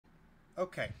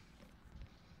Okay.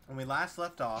 When we last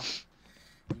left off,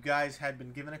 you guys had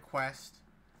been given a quest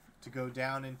to go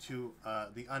down into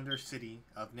the Undercity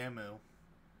of Nemu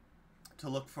to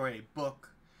look for a book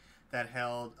that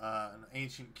held an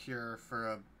ancient cure for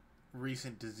a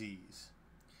recent disease.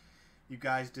 You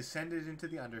guys descended into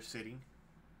the Undercity,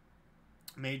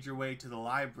 made your way to the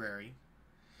library,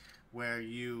 where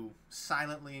you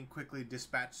silently and quickly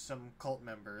dispatched some cult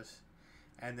members,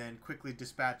 and then quickly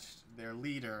dispatched their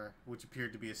leader, which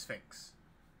appeared to be a sphinx.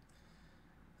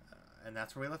 And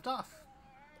that's where we left off.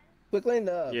 Quickly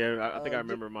enough. Yeah, I think I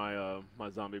remember my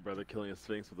zombie brother killing a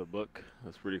sphinx with a book.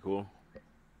 That's pretty cool.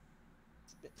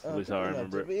 At least how I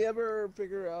remember did it. we ever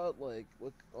figure out like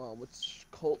which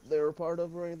cult they were part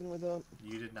of or anything like that?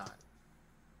 You did not.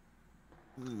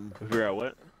 Figure out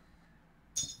what?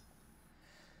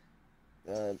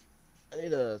 I need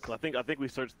to. So I think we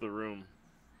searched the room,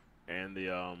 and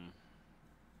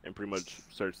and pretty much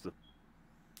searched the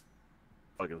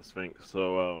fucking sphinx.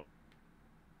 So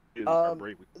in our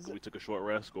break we took a short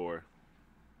rest, or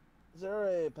is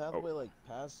there a pathway like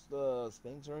past the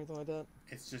sphinx or anything like that?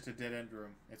 It's just a dead end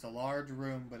room. It's a large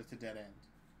room, but it's a dead end.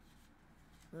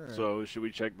 Right. So should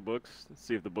we check the books and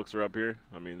see if the books are up here?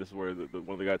 I mean, this is where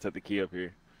one of the guys had the key up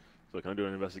here. So can I do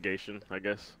an investigation, I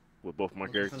guess, with both my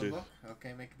Looking for the characters? book?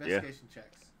 Okay, make investigation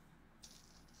checks.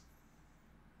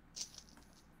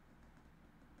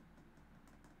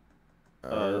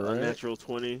 A natural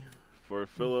 20 for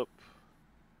Philip.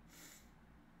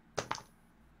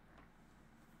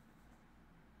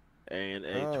 And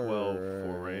a 12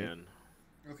 for Rand.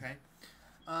 Okay.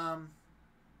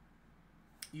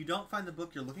 You don't find the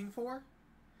book you're looking for.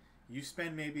 You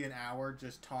spend maybe an hour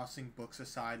just tossing books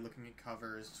aside, looking at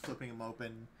covers, flipping them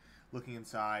open, looking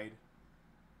inside.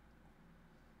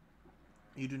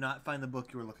 You do not find the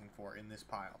book you were looking for in this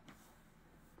pile.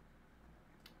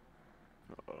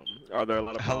 Are there a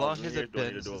lot of How long piles in has here? it Do I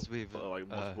need been to do since we've like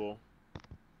multiple?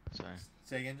 Sorry.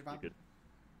 Say again, Javon? Good.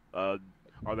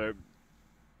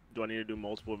 Do I need to do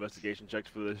multiple investigation checks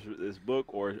for this book,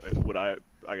 or would I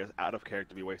guess, out of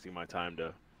character, be wasting my time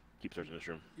to keep searching this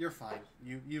room? You're fine.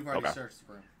 You've already Okay. searched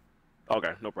the room.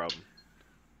 Okay, no problem.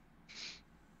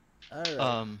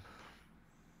 Alright.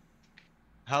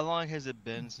 How long has it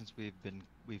been since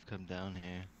we've come down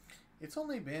here? It's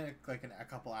only been like a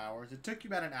couple hours. It took you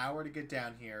about an hour to get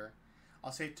down here.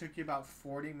 I'll say it took you about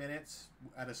 40 minutes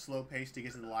at a slow pace to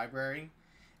get to the library.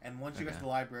 And once you got to the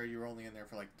library, you were only in there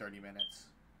for like 30 minutes.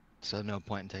 So no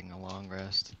point in taking a long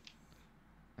rest.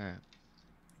 Alright.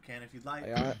 You can if you'd like.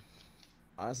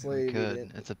 Honestly, We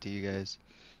could. It's up to you guys.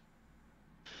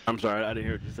 I'm sorry, I didn't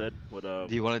hear what you said. What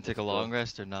Do you want to take a long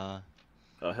rest or nah?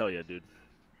 Hell yeah, dude.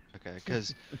 Okay,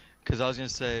 cause I was gonna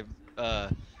say,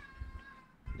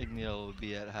 Igneal would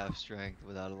be at half strength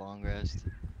without a long rest.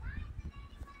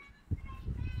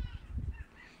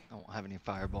 I won't have any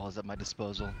fireballs at my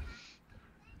disposal.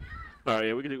 All right,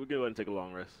 yeah, we can go ahead and take a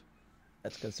long rest.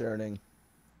 That's concerning.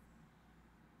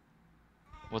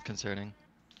 What's concerning?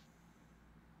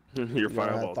 Your You don't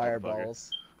have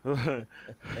fireballs. fireballs.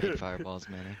 I hate fireballs,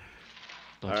 Manny.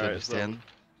 Don't you Alright, understand?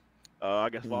 I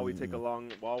guess while we're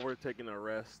taking a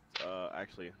rest,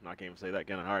 actually, no, I can't even say that,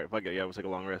 can I? All right, fuck it, yeah, we'll take a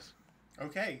long rest.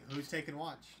 Okay, who's taking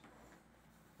watch?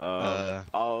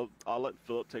 I'll let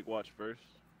Philip take watch first.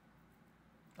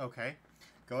 Okay.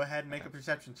 Go ahead and make a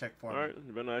perception check for me. All right,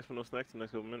 you better not ask for no snacks in the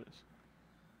next couple minutes.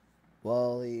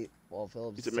 Well,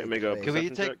 Philip's. You said make a Could we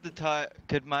perception take check? the time?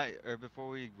 Before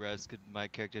we rest, could my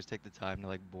characters take the time to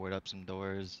like board up some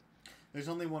doors? There's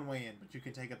only one way in, but you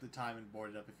can take up the time and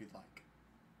board it up if you'd like.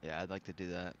 Yeah, I'd like to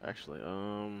do that. Actually,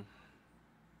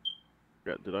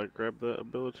 did I grab the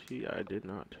ability? I did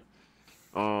not.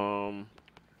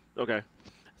 Okay.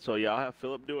 So yeah, I'll have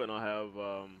Philip do it, and I'll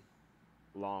have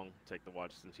Long take the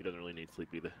watch since he doesn't really need sleep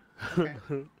either. Okay.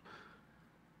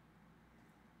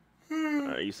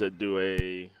 Alright, you said do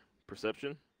a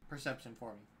perception? Perception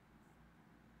for me.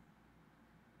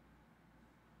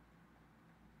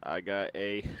 I got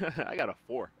a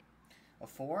 4. A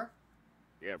 4?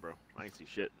 Yeah, bro. I ain't see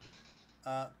shit.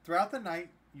 Throughout the night,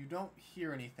 you don't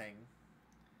hear anything.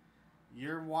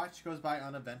 Your watch goes by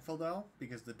uneventful, though,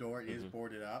 because the door is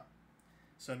boarded up.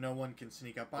 So no one can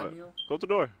sneak up on you. Close the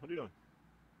door. What are you doing?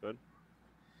 Good.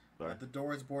 Sorry. The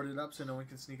door is boarded up, so no one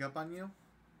can sneak up on you.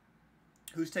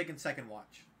 Who's taking second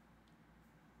watch?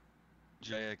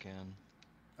 Jaya can.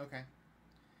 Okay.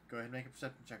 Go ahead and make a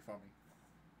perception check for me.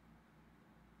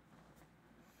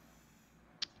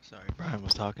 Sorry, Brian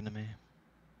was talking to me.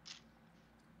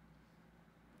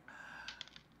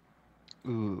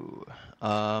 Ooh,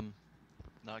 not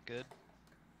good.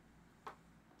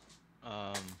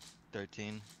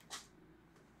 13.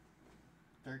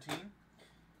 13?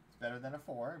 Better than a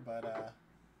 4, but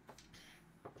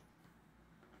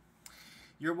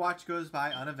your watch goes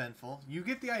by uneventful. You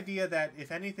get the idea that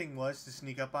if anything was to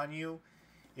sneak up on you,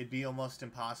 it'd be almost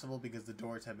impossible because the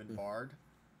doors have been barred.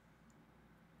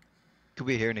 Could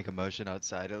we hear any commotion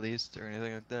outside at least, or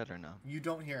anything like that, or no? You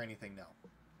don't hear anything, no.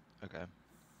 Okay.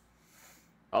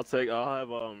 I'll have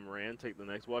Rand take the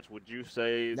next watch. Would you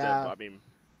say Nah. that? I mean,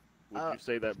 would you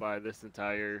say that by this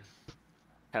entire?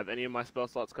 Have any of my spell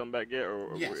slots come back yet,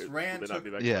 or Yes, will Rand they not took- be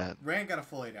back? Yeah. Rand got a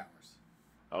full 8 hours.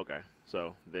 Okay,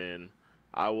 so then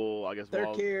I will. I guess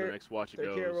while the next watch Third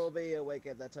Kier will goes. be awake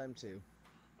at that time too.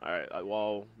 All right.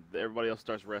 While everybody else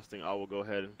starts resting, I will go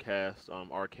ahead and cast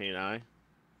Arcane Eye,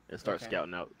 and start Okay.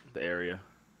 scouting out the area.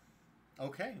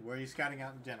 Okay, where are you scouting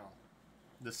out in general?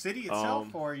 The city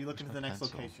itself, or are you looking to the next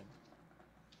Pencil. location?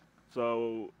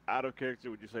 So, out of character,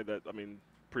 would you say that? I mean,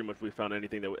 pretty much we found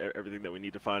everything that we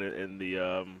need to find in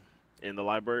the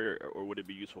library, or would it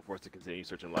be useful for us to continue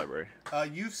searching the library?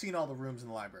 You've seen all the rooms in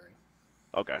the library.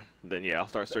 Okay, then yeah, I'll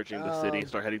start searching the city.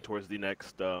 Start heading towards the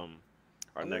next our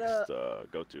I'm next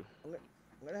go-to. I'm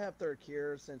gonna have Third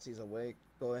Kier, since he's awake,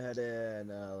 go ahead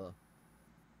and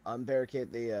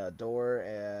unbarricade the door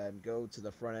and go to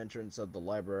the front entrance of the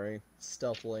library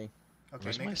stealthily. Okay,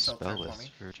 Where's make my a stealth spell check for list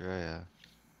me. for Drea?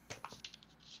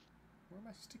 Where are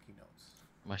my sticky notes?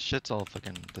 My shit's all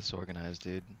fucking disorganized,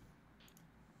 dude.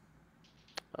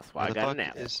 That's why I Where the got a fuck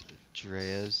nap. is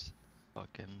Drea's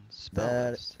fucking spell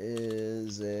That list?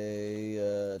 is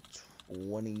a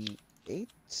 28.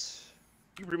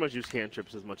 You pretty much use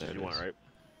cantrips as much There as it you want, is. right?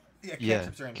 Yeah, Yeah,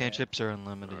 cantrips are in cantrips are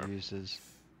unlimited Alright. uses.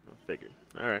 I figured.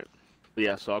 All right. But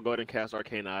yeah, so I'll go ahead and cast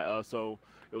Arcane Eye. So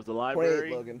it was the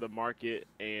library, Logan. the market,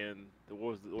 and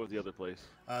what was the other place?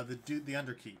 The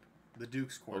Underkeep, the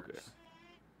Duke's quarters.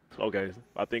 Okay,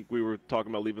 I think we were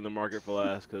talking about leaving the market for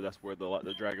last because that's where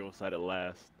the dragon was sighted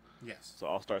last. Yes. So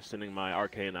I'll start sending my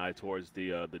Arcane Eye towards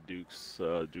the Duke's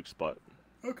spot.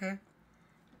 Okay.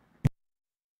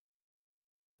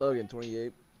 Logan,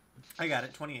 28. I got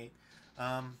it. 28.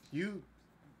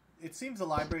 It seems the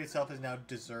library itself is now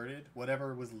deserted.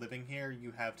 Whatever was living here,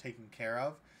 you have taken care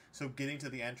of. So getting to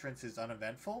the entrance is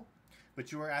uneventful.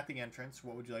 But you are at the entrance.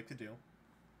 What would you like to do?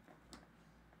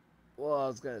 Well, I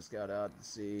was gonna scout out to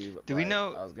see. Do we like,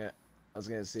 know- I was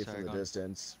gonna see Sorry, from go the on.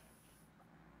 distance,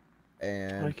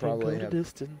 and probably have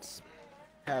distance.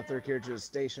 Third Kier just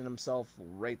station himself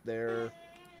right there,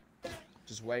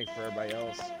 just waiting for everybody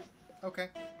else. Okay.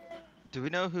 Do we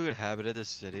know who inhabited the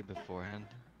city beforehand?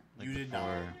 You did not.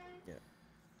 before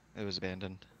Yeah. It was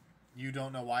abandoned. You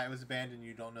don't know why it was abandoned.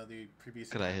 You don't know the previous.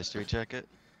 Could I account. history check it?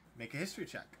 Make a history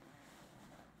check.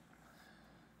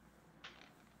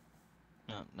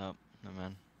 No, no, no,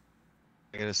 man.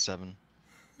 I got a 7.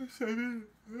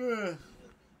 Ugh.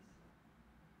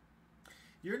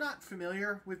 You're not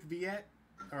familiar with Viet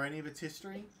or any of its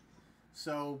history,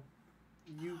 so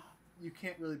you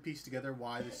can't really piece together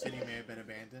why the city may have been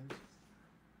abandoned.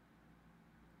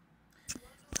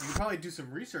 You can probably do some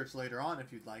research later on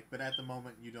if you'd like, but at the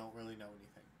moment you don't really know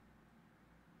anything.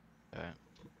 Alright.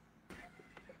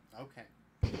 Okay.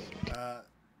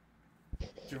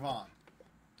 Javon,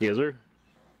 Yes, sir.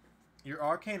 your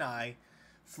arcane eye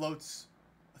floats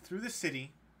through the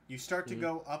city. You start to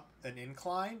go up an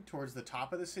incline towards the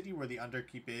top of the city where the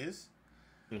Underkeep is.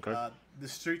 Okay. The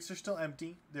streets are still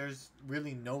empty. There's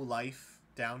really no life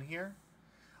down here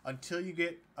until you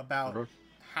get about Okay.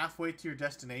 halfway to your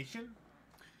destination,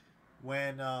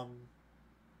 when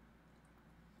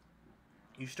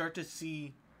you start to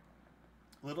see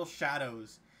little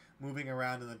shadows moving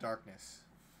around in the darkness.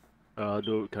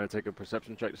 Can I take a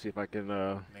perception check to see if I can?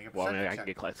 Make a Well, I mean, perception I can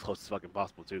check. get as close as fucking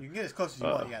possible You too. can get as close as you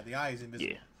want. Yeah, the eye is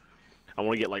invisible. Yeah. I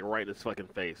want to get like right in his fucking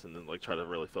face and then like try to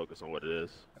really focus on what it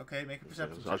is. Okay, make a I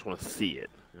perception just check. want to see it.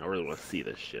 I really want to see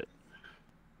this shit.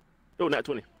 Oh, nat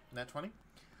 20. Nat 20?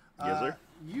 Yes, sir.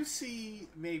 You see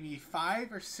maybe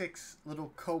 5 or 6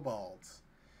 little kobolds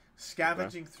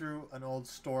scavenging through an old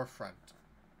storefront.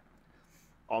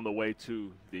 On the way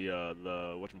to the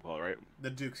whatchamacallit, right? The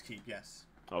Duke's Keep, yes.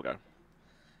 Okay.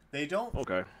 They don't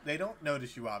Okay. They don't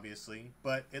notice you, obviously,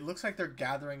 but it looks like they're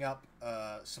gathering up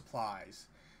supplies.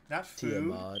 Not food.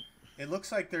 Tiamat. It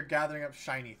looks like they're gathering up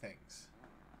shiny things.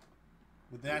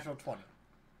 With the natural 20.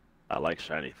 I like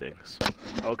shiny things.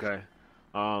 Okay.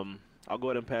 I'll go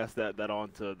ahead and pass that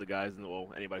on to the guys and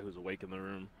well anybody who's awake in the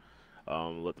room.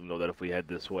 Let them know that if we head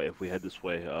this way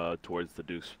towards the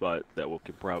Duke's spot, that we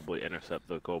can probably intercept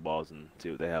the kobolds and see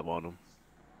what they have on them.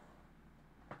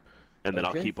 And then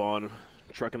I'll Okay. keep on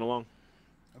trucking along.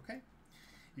 Okay.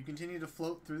 You continue to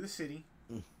float through the city.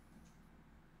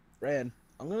 Rand,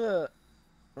 I'm gonna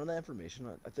From that information,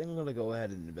 I think I'm gonna go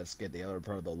ahead and investigate the other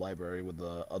part of the library with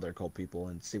the other cult people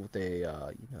and see what they, Wait,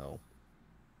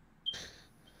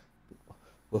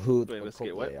 what investigate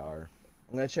cult what? they are.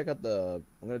 I'm gonna check out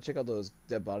those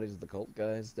dead bodies of the cult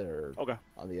guys that are Okay.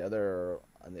 on the other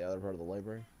part of the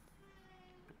library.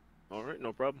 All right,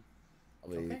 no problem.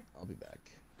 Okay. I'll be back.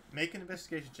 Make an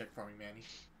investigation check for me, Manny.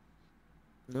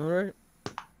 All right.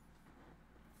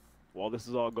 While this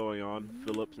is all going on,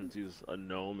 Philip, since he's a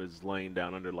gnome, is laying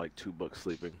down under like 2 books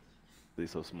sleeping.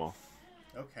 He's so small.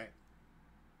 Okay.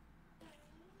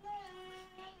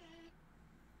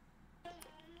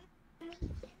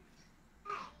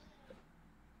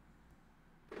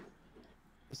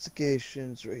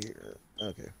 Investigations right here.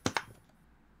 Okay.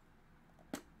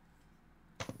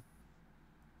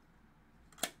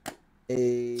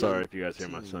 Sorry if you guys hear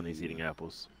my son, he's eating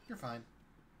apples. You're fine.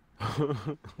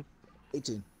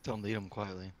 18. Don't lead him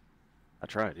quietly. I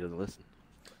tried, he doesn't listen.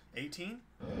 18?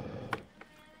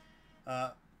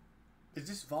 Is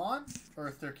this Vaughn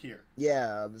or Thurkir?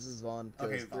 Yeah, this is Vaughn.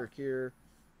 Okay, Because Vaughn. Thurkir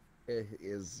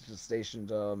is just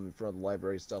stationed in front of the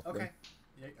library stuff. Okay.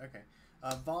 Yeah, okay.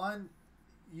 Vaughn,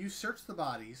 you search the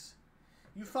bodies.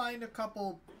 You find a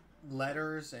couple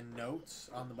letters and notes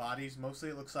on the bodies. Mostly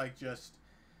it looks like just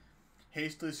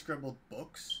hastily scribbled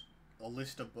books. A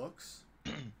list of books.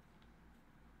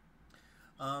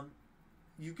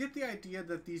 You get the idea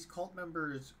that these cult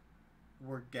members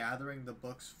were gathering the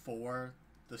books for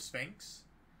the Sphinx.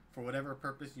 For whatever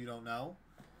purpose, you don't know.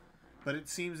 But it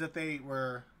seems that they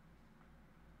were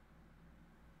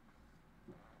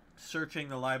searching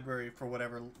the library for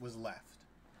whatever was left.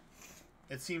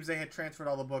 It seems they had transferred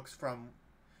all the books from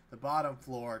the bottom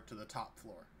floor to the top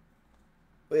floor.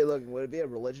 Wait, look, would it be a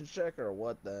religion check or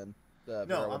what then? To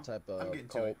figure out I'm what type getting of to it.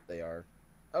 cult they are.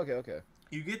 Okay, okay.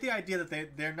 You get the idea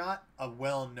that they're not a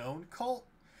well-known cult.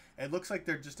 It looks like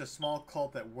they're just a small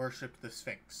cult that worshipped the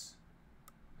Sphinx.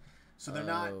 So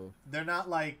they're not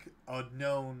like a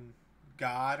known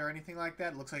god or anything like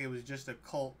that. It looks like it was just a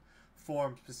cult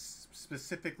formed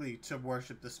specifically to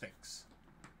worship the Sphinx.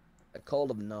 A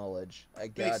cult of knowledge. I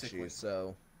got Basically. you.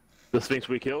 So, The Sphinx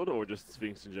we killed, or just the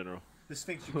Sphinx in general? The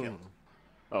Sphinx you killed.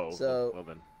 Oh, So- well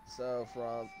then. so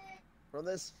from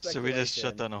this So speculation. we just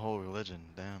shut down a whole religion.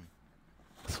 Damn.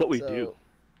 That's what we so, do.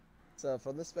 So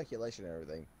from this speculation and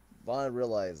everything, Vaughn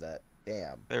realized that,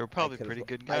 damn, They were probably could've- pretty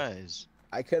good I- guys.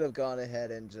 I could have gone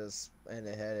ahead and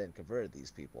converted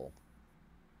these people.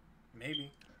 Maybe.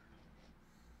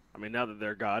 I mean, now that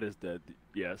their god is dead,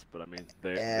 yes, but I mean,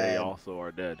 they And- also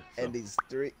are dead. So. And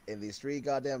these three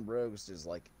goddamn rogues just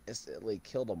like instantly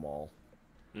killed them all.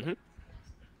 You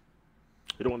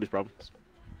don't want these problems.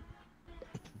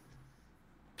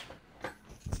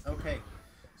 Okay.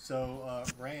 So,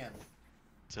 Rand,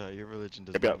 So your religion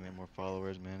doesn't got- have any more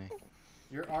followers, Manny.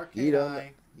 your arcane You don't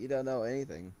eye, you don't know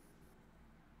anything.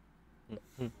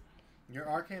 your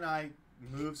arcane eye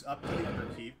moves up to the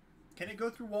Underkeep. Can it go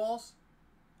through walls?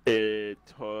 It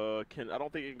can. I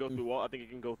don't think it can go through wall. I think it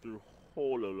can go through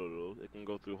hole. It can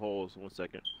go through holes. 1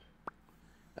 second.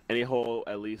 Any hole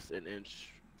at least an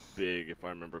inch big, if I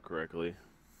remember correctly.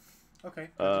 Okay.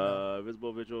 Good to know.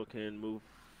 Visible vigil can move.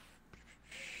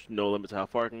 No limit to how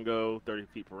far it can go. 30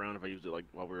 feet per round if I use it like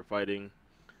while we were fighting.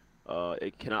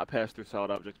 It cannot pass through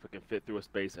solid objects, but can fit through a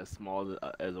space as small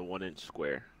as a 1-inch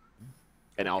square.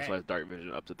 And also Okay. has dark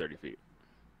vision up to 30 feet.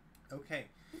 Okay.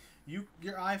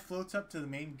 Your eye floats up to the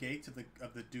main gates of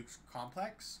the Duke's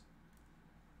complex.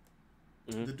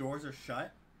 Mhm. The doors are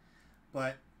shut,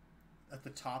 but at the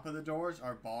top of the doors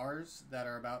are bars that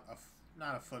are about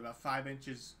not a foot, about 5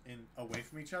 inches away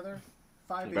from each other,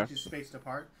 5 Okay. inches spaced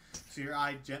apart. So your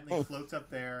eye gently floats up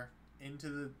there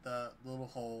into the little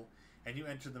hole, and you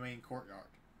enter the main courtyard.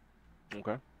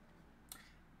 Okay.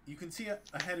 You can see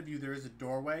ahead of you there is a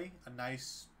doorway, a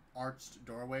nice arched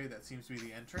doorway that seems to be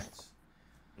the entrance.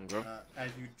 Okay.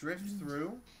 As you drift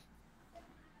through,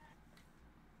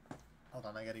 hold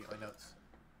on, I gotta get my notes.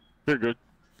 You're good.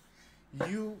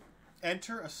 You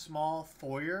enter a small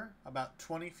foyer about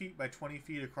 20 feet by 20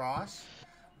 feet across,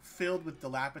 filled with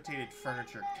dilapidated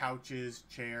furniture, couches,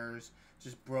 chairs,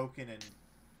 just broken and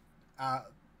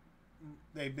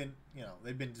they've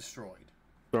been destroyed.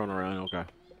 Thrown around. Okay.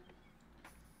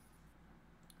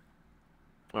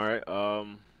 All right.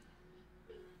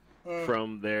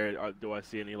 From there, do I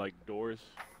see any like doors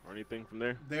or anything from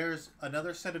there? There's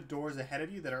another set of doors ahead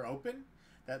of you that are open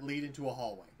that lead into a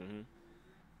hallway.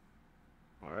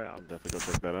 All right. I'll definitely go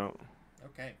check that out.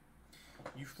 Okay.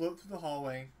 You float through the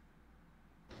hallway,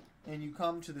 and you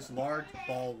come to this large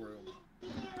ballroom.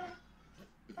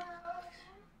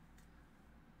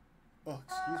 Oh,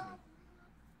 excuse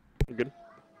me. Good.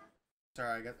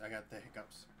 Sorry, I got the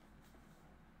hiccups.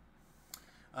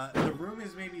 The room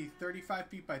is maybe 35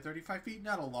 feet by 35 feet.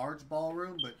 Not a large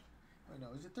ballroom, but no,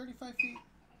 is it 35 feet?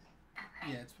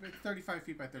 Yeah, it's 35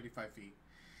 feet by 35 feet.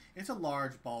 It's a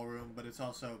large ballroom, but it's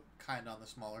also kind of on the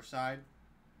smaller side.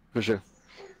 For sure.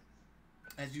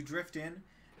 As you drift in,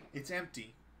 it's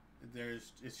empty.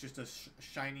 It's just a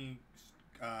shiny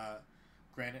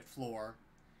granite floor.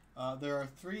 There are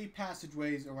 3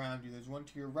 passageways around you. There's one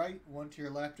to your right, one to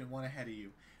your left, and one ahead of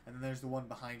you. And then there's the one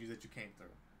behind you that you came through.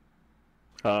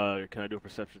 Can I do a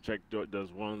perception check?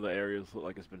 Does one of the areas look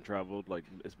like it's been traveled, like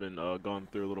it's been gone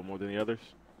through a little more than the others?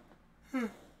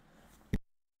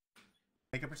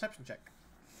 Make a perception check.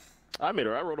 I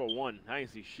rolled a 1. I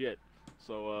ain't see shit.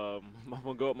 So I'm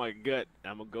gonna go with my gut.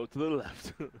 I'm gonna go to the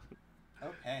left.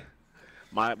 Okay.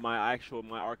 My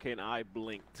arcane eye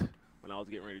blinked when I was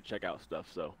getting ready to check out stuff,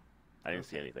 so I didn't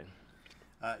see anything.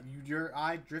 Your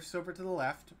eye drifts over to the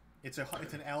left. It's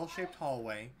an L-shaped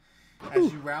hallway.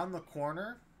 As you round the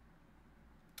corner,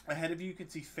 ahead of you can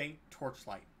see faint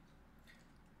torchlight.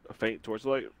 A faint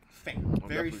torchlight? Faint.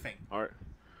 Very faint. Alright.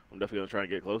 I'm definitely going to try and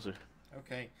get closer.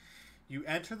 Okay. You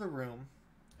enter the room.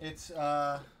 It's,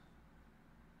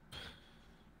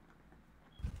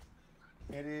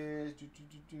 It is...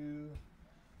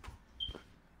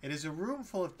 It is a room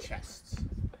full of chests.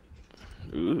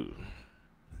 Ooh.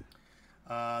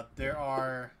 There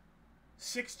are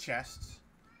 6 chests.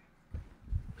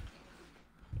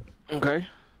 Okay.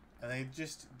 And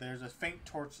there's a faint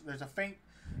torch. There's a faint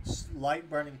light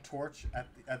burning torch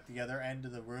at the other end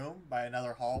of the room by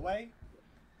another hallway.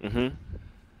 Mm-hmm.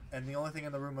 And the only thing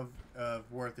in the room of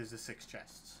worth is the 6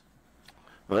 chests.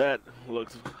 Well, that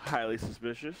looks highly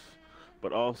suspicious,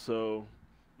 but also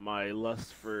my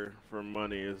lust for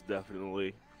money is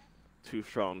definitely too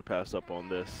strong to pass up on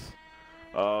this.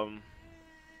 I'll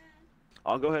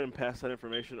go ahead and pass that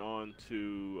information on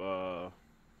to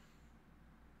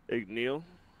Igneal,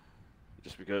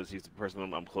 just because he's the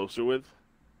person I'm closer with.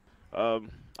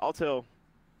 I'll tell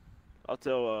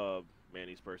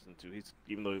Manny's person too.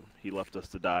 Even though he left us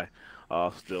to die,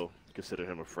 I'll still consider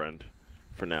him a friend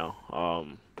for now.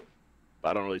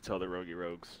 I don't really tell the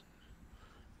rogues.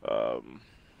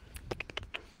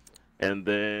 And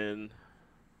then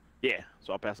yeah,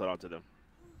 so I'll pass that on to them.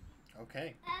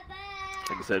 Okay.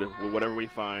 Like I said, whatever we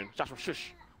find,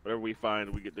 whatever we find,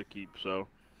 we get to keep. So.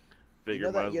 You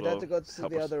know that you'd have to go to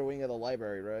the other wing of the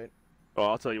library, right? Oh,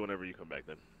 I'll tell you whenever you come back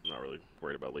then. I'm not really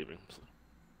worried about leaving. So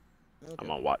okay. I'm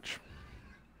on watch.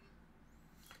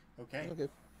 Okay. Okay.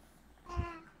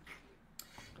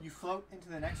 You float into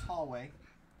the next hallway.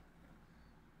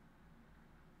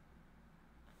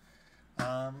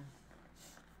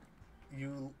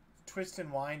 You twist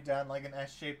and wind down like an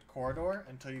S-shaped corridor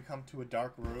until you come to a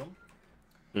dark room.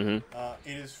 Mm-hmm.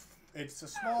 It's a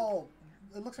small.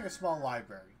 It looks like a small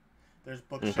library. There's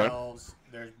bookshelves. Okay.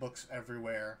 There's books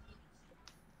everywhere.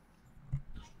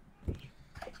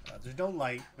 There's no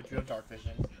light, but you have dark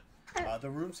vision. The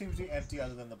room seems to be empty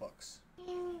other than the books.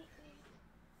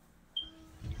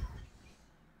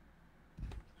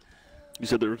 You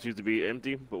said the room seems to be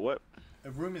empty, but what?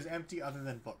 The room is empty other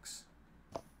than books.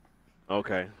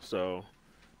 Okay, so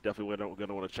definitely we're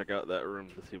gonna want to check out that room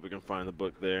to see if we can find the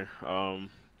book there.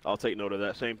 I'll take note of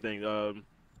that. Same thing.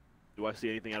 Do I see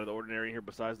anything out of the ordinary here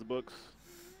besides the books?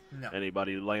 No.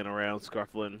 Anybody laying around,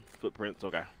 scuffling, footprints?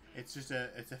 Okay. It's just a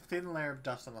thin layer of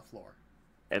dust on the floor.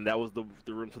 And that was the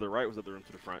room to the right. Or was that the room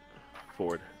to the front,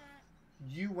 forward?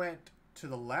 You went to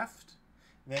the left,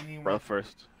 then you went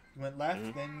first. You went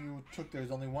left, then you took.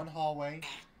 There's only one hallway,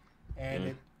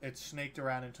 and it snaked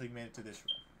around until you made it to this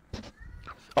room.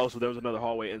 Oh, so there was another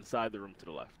hallway inside the room to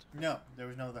the left. No, there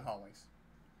was no other hallways.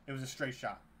 It was a straight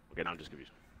shot. Okay, now I'm just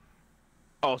confused.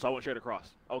 Oh, so I went straight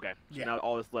across. Okay. So yeah. Now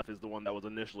all that's left is the one that was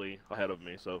initially ahead of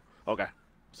me. So, okay.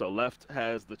 So left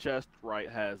has the chest, right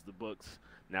has the books.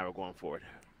 Now we're going forward.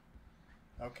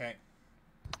 Okay.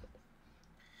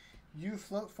 You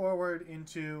float forward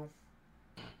into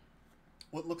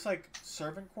what looks like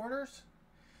servant quarters.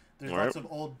 There's lots of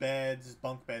old beds,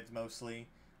 bunk beds mostly.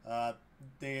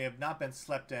 They have not been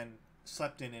slept in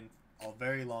a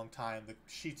very long time. The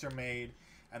sheets are made,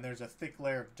 and there's a thick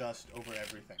layer of dust over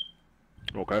everything.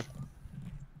 Okay.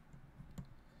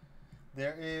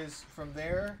 From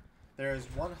there is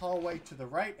one hallway to the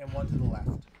right and one to the left.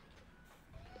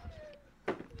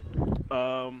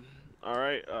 All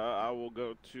right. I will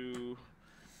go to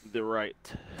the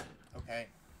right. Okay.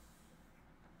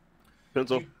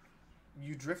 Pencil.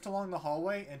 You drift along the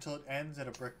hallway until it ends at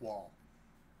a brick wall.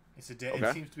 It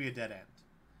seems to be a dead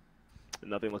end.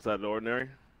 Nothing looks out of the ordinary?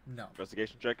 No.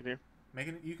 Investigation check in here?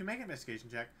 You can make an investigation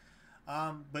check.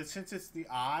 But since it's the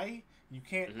eye, You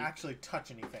can't Mhm. actually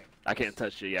touch anything. I can't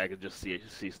touch it. Yeah, I can just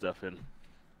see stuff in.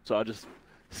 So I'll just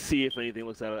see if anything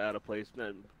looks out of place.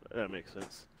 That makes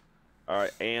sense. All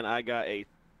right, and I got a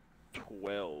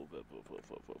 12.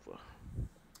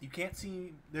 You can't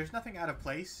see. There's nothing out of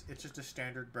place. It's just a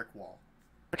standard brick wall.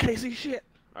 I can't see shit.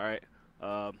 All right.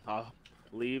 I'll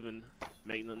leave and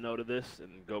make a note of this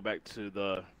and go back to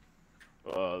the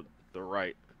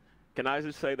right. Can I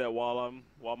just say that while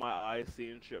my eyes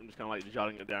seeing shit, I'm just kind of like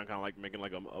jotting it down, kind of like making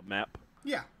like a map.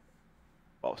 Yeah.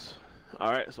 Boss. All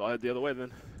right. So I'll head the other way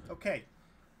then. Okay.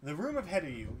 The room ahead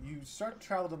of you. You start to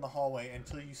travel down the hallway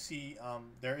until you see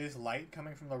there is light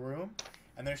coming from the room,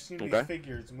 and there seem to be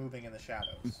figures moving in the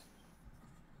shadows.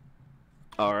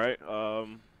 All right.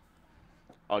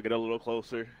 I'll get a little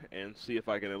closer and see if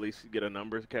I can at least get a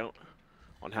numbers count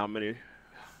on how many.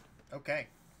 Okay.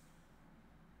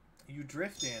 You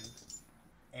drift in,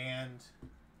 and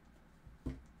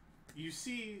you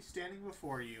see standing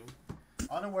before you,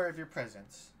 unaware of your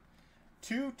presence,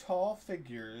 2 tall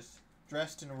figures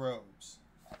dressed in robes.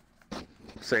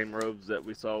 Same robes that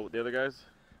we saw with the other guys?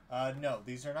 No,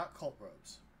 these are not cult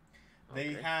robes.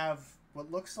 They Okay. have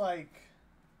what looks like...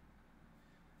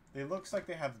 They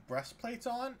have breastplates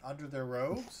on under their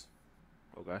robes.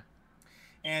 Okay.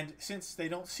 And since they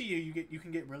don't see you, you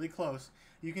can get really close.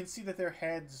 You can see that their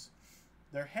heads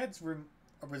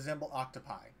resemble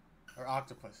octopi or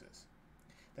octopuses.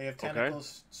 They have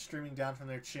tentacles streaming down from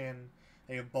their chin.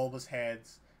 They have bulbous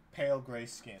heads, pale gray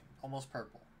skin, almost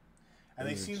purple. And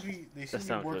they seem to be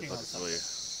working on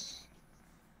something.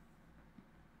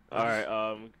 All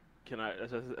right. Can I?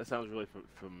 That sounds really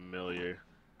familiar.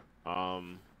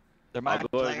 They're my I'll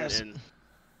go ahead players. and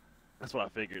that's what I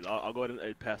figured. I'll go ahead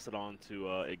and pass it on to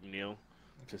Igneel,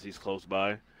 since he's close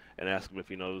by, and ask him if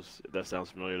he knows if that sounds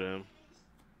familiar to him.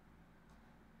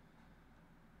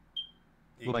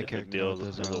 Who my character Igneel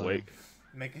is is awake.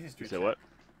 Make a history You say check. what?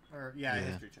 Or, a Yeah.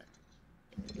 history check.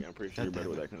 Yeah, I'm pretty sure you're better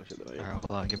with that kind of shit than I am. Alright,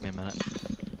 hold on, give me a minute.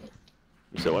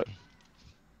 You say what?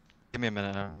 Give me a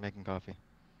minute, I'm making coffee.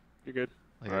 You're good.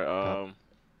 Like All a right. cup.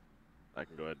 I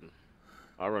can go ahead and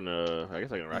I'll run a. I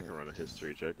guess I can run a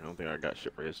history check. I don't think I got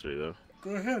shit for history though.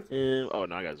 Go ahead. Oh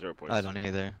no, I got 0 points. I don't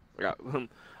either. I got.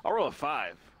 I'll roll a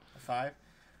 5. A 5.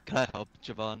 Can I help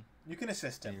Javon? You can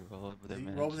assist him. You roll with You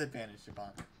advantage. roll with advantage, Javon.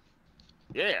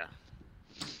 Yeah.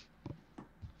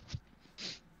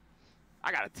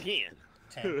 I got a 10.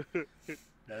 10.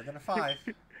 Better than a 5.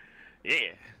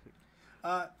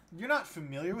 Yeah. You're not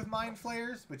familiar with mind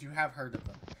flayers, but you have heard of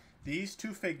them. These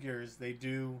 2 figures, they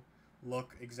do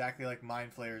look exactly like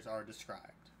mind flayers are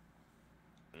described.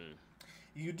 Mm.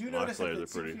 You do Mind notice that flayers it are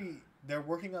seems pretty- to be, they're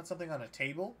working on something on a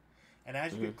table, and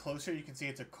as you get closer, you can see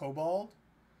it's a kobold,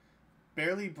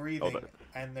 barely breathing, that-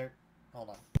 and they're... Hold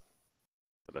on.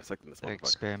 Dissecting this They're motherfucker.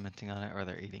 experimenting on it or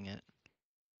they're eating it.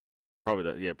 Probably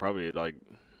that. Yeah, probably like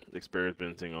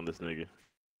experimenting on this nigga.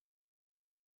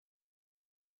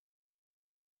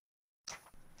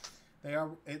 They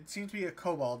are. It seems to be a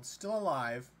kobold, still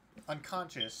alive,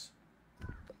 unconscious,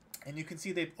 and you can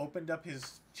see they've opened up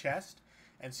his chest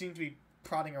and seem to be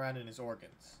prodding around in his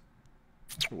organs.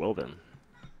 Well then.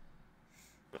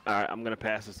 Alright, I'm gonna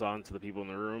pass this on to the people in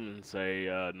the room and say,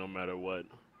 no matter what.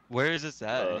 Where is this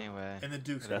at anyway? In the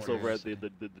Duke's That's quarters. over at the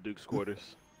Duke's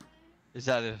quarters. Is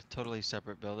that a totally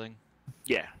separate building?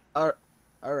 Yeah. All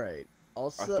right.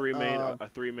 Also, Our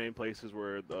three main places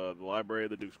were the library,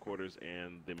 the Duke's quarters,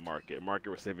 and the market. Market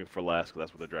we're saving for last because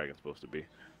that's where the dragon's supposed to be.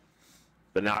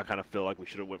 But now I kind of feel like we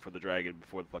should have went for the dragon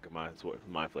before the fucking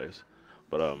my place.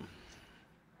 But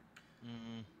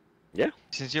yeah.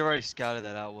 Since you already scouted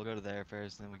that out, we'll go to there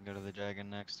first, and then we can go to the dragon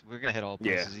next. We're gonna hit all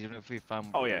Yeah. places, even if we find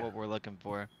Oh, yeah. what we're looking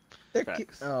for.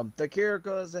 Facts. Takira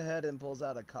goes ahead and pulls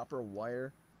out a copper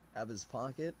wire out of his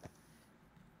pocket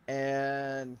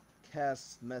and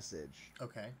casts message.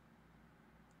 Okay.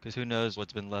 Because who knows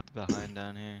what's been left behind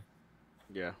down here.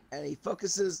 Yeah. And he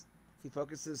focuses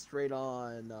straight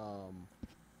on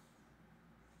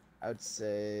I would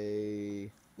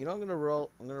say, you know, I'm gonna roll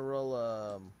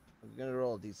a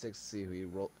d6 to see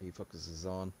who he focuses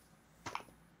on.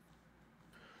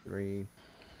 3.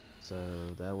 So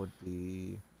that would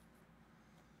be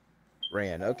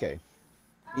Rand. Okay.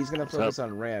 He's gonna What's focus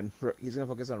on Rand. He's gonna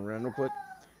focus on Rand real quick.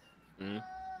 Mhm.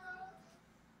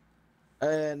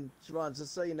 And Siobhan,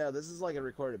 just so you know, this is like a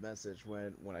recorded message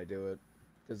when I do it,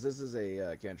 because this is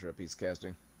a cantrip he's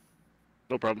casting.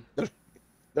 No problem.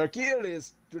 Darkiel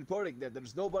is reporting that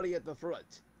there's nobody at the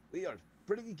front. We are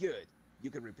pretty good. You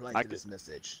can reply to this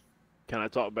message. Can I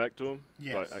talk back to him?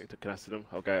 Yes. Can I see him?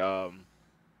 Okay.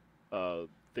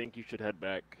 Think you should head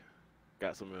back.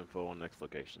 Got some info on next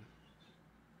location.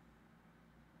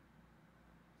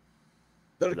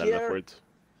 Is that enough Third words?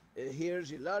 it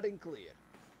hears you loud and clear.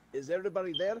 Is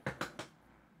everybody there?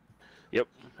 Yep.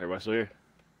 Everybody still here?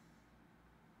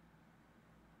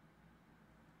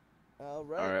 All All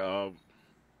right. right.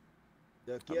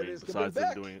 The I kid mean, is coming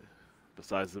back.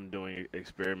 besides them doing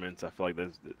experiments, I feel like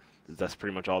that's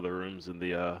pretty much all the rooms in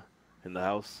the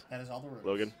house. That is all the rooms.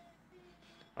 Logan.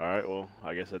 All right. Well,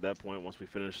 I guess at that point, once we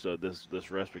finish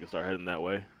this rest, we can start heading that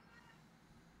way.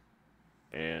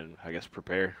 And I guess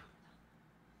prepare.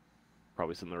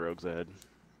 Probably send the rogues ahead.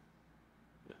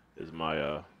 Is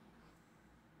my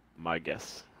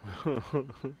guess.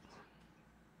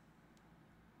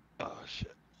 Oh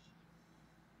shit.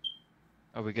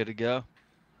 Are we good to go?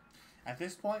 At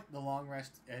this point, the long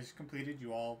rest is completed.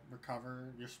 You all recover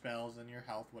your spells and your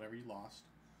health, whatever you lost.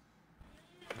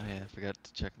 Oh yeah, I forgot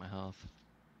to check my health.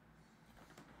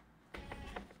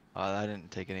 Oh, I didn't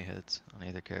take any hits on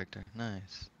either character.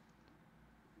 Nice.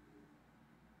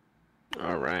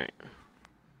 All right.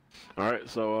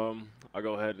 So I'll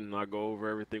go ahead and I'll go over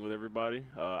everything with everybody.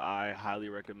 I highly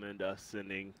recommend us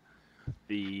sending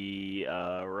the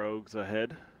rogues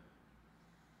ahead.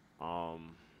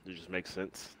 It just makes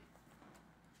sense.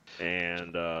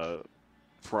 And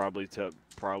probably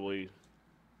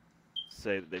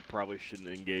say that they probably shouldn't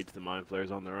engage the mind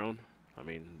flayers on their own. I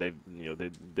mean,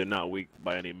 they're not weak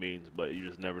by any means, but you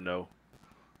just never know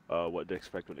what to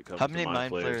expect when it comes How to many mind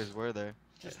flayers. flayers were there?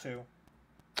 Just two.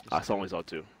 I only saw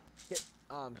two.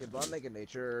 Can Vaughn make a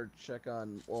nature check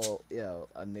on? Well, yeah,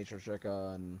 a nature check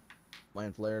on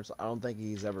mind flayers. I don't think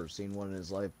he's ever seen one in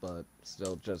his life, but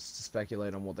still, just to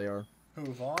speculate on what they are. Who,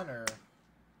 Vaughn or?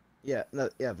 Yeah, no,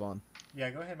 yeah, Vaughn. Yeah,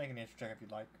 go ahead and make a nature check if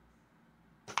you'd like.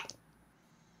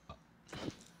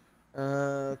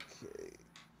 Okay,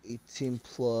 18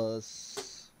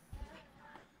 plus.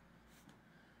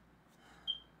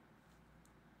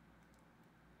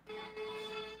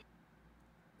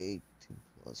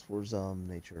 Where's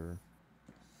nature?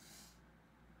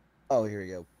 Oh, here we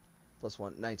go.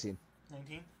 +1, 19.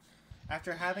 19.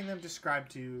 After having them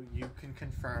described to you, you can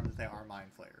confirm that they are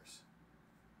mind flayers.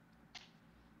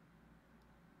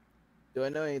 Do I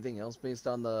know anything else based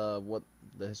on the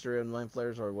history of mind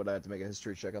flayers, or would I have to make a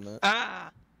history check on that?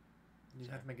 Ah! You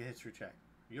have to make a history check.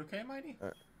 You okay, Mighty?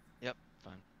 Yep,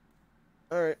 fine.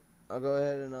 All right, I'll go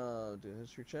ahead and do a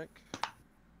history check.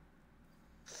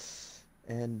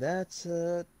 And that's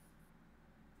a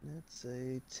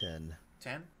 10.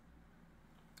 10.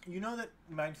 You know that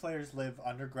mind flayers live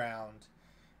underground,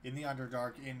 in the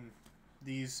Underdark, in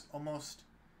these almost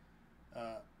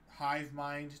hive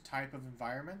mind type of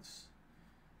environments.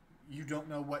 You don't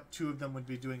know what two of them would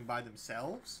be doing by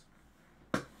themselves.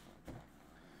 Oh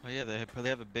yeah, they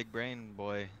probably have a big brain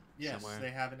boy Yes, somewhere.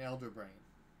 they have an elder brain.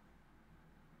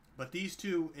 But these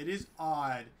two, it is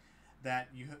odd that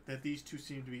these two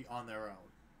seem to be on their own.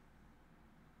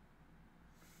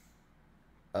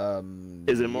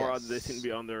 Is it more odd that they seem to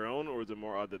be on their own, or is it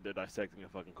more odd that they're dissecting a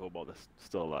fucking kobold that's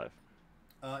still alive?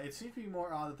 It seems to be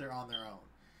more odd that they're on their own.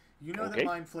 You know Okay. that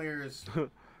mind flayers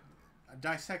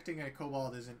dissecting a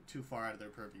kobold isn't too far out of their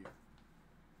purview.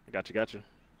 Gotcha.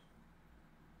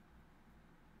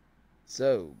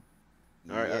 So,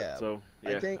 All right. yeah. So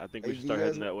yeah, I think we should you start guys-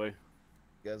 heading that way.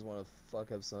 You guys want to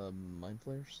fuck up some mind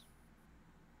flayers?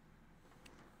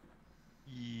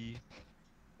 Yeah.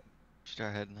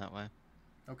 Start heading that way.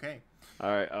 Okay. All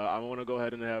right. I want to go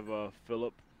ahead and have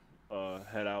Philip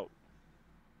head out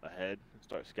ahead and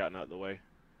start scouting out the way.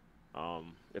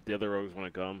 If the other rogues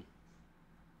want to come,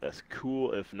 that's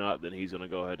cool. If not, then he's gonna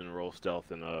go ahead and roll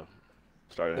stealth and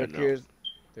start heading out.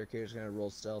 Their character's gonna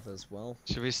roll stealth as well.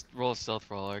 Should we roll stealth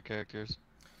for all our characters?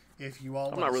 If you all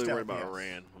I'm want not really stealth, worried about yes.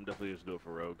 Rand. I'm definitely just do it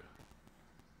for Rogue.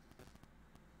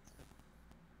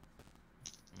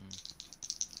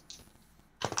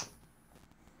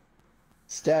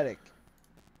 Static.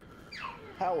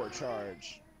 Power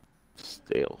charge.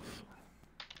 Stealth.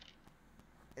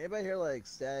 Anybody hear like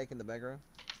static in the background?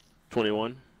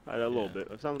 21. A little Yeah.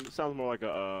 bit. It sounds more like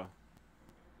a.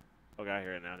 Okay, I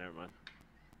hear it now. Never mind.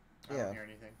 I Yeah. don't hear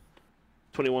anything.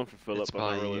 21 for Philip. It's I'm not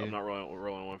probably really. you. I'm not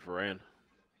rolling one for Rand.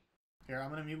 Here, I'm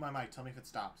gonna mute my mic. Tell me if it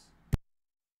stops.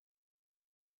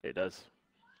 It does.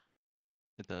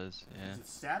 It does, yeah. Is it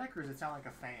static or does it sound like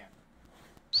a fan? You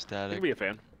Static. can be a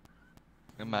fan.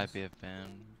 It might be a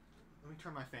fan. Let me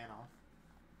turn my fan off.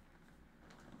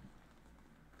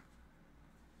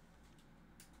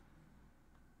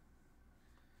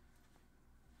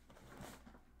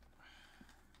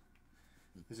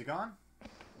 Is it gone?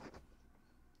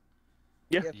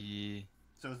 Yeah. Yep. Yeah.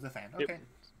 So is the fan. Yep. Okay.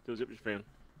 It was your fan.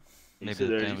 You Maybe sit the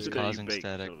there, fan you was sit there, you causing bake,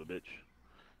 static. son of a bitch.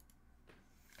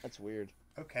 That's weird.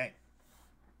 Okay.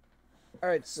 All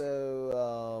right,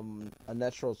 so a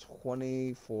natural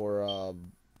 20 for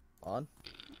on.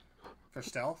 For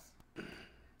stealth?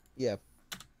 Yeah,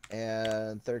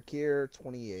 and third gear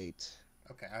 28.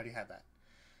 Okay, I already had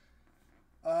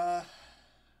that.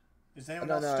 Is anyone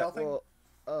No, else no, stealthing? well,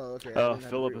 oh, okay. I didn't have to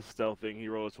Philip re- is stealthing. He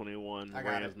rolled a 21. I got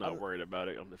Rand's it. not worried about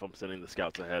it. If I'm sending the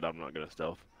scouts ahead, I'm not gonna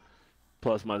stealth.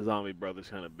 Plus, my zombie brother's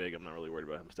kind of big. I'm not really worried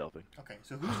about him stealthing. Okay,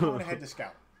 so who's going ahead to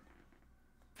scout?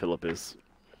 Philip is.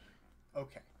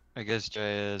 Okay. I guess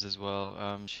Jay is as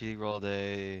well. She rolled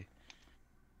a.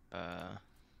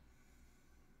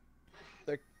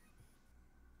 Third-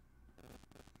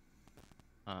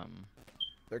 Um,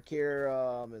 Third gear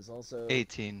is also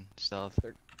 18 stealth.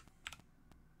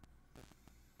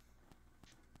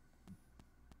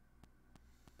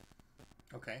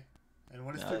 Okay. And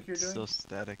what is Nah, Third Gear it's doing? still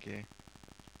staticky.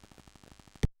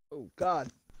 Oh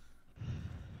God.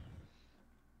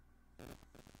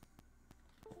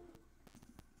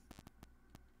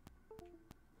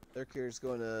 Third gear is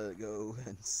going to go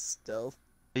and stealth.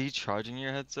 Are you charging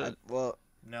your headset? Well,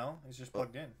 No, it's just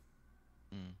plugged in.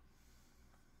 Hmm.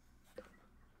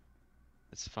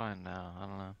 It's fine now. I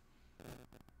don't know.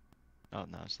 Oh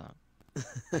no, it's not.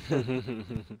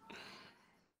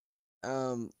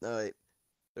 no, wait.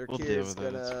 Third We'll gear deal is with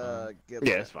it, it's gonna fine. give.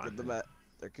 Yeah, it's fine. Give them a,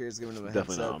 third gear is giving him a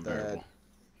Definitely not headset that unbearable.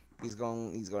 he's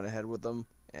going ahead with them,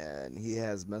 and he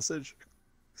has message,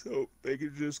 so they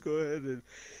can just go ahead and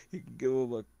he can give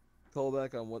him a call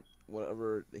back on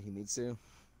whatever he needs to.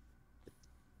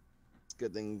 It's a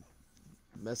good thing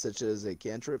message is a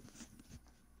cantrip.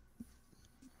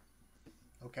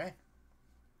 Okay.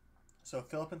 So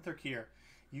Philip and Thurkir,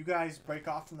 you guys break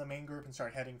off from the main group and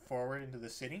start heading forward into the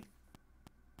city.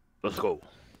 Let's go.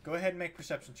 Go ahead and make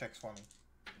perception checks for me.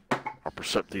 I'll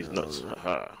percept these nuts.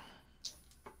 Haha.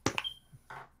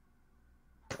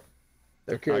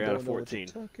 They're I got a don't know what 14.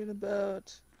 they're talking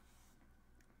about.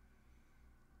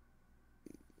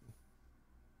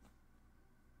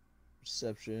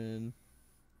 Perception.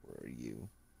 Where are you?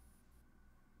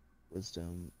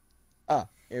 Wisdom. Ah,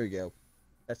 here we go.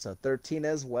 That's a 13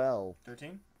 as well.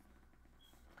 13.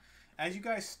 As you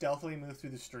guys stealthily move through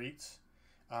the streets,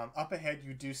 up ahead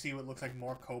you do see what looks like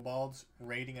more kobolds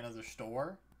raiding another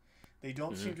store. They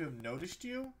don't seem to have noticed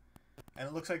you, and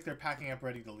it looks like they're packing up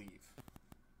ready to leave.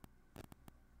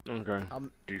 Okay.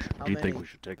 Do how you think many? we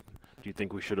should take? Do you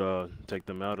think we should take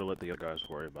them out or let the other guys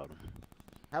worry about them?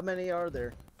 How many are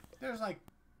there? There's like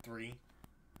 3.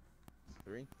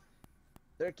 3?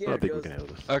 Their I gear think we goes. can handle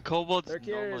this. Are kobolds Their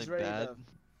gear normally is ready bad? to.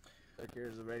 Their gear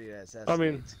is ready to assassinate. I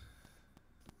mean,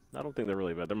 I don't think they're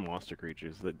really bad. They're monster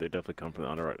creatures. They definitely come from the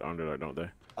Underdark, don't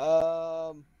they?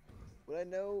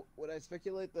 Would I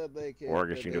speculate that they can? Or I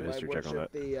guess that you can do a they history might check on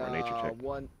worship that, The or a nature check.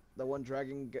 the one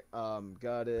dragon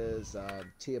god is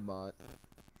Tiamat.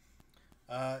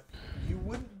 You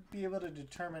wouldn't be able to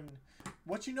determine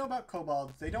what you know about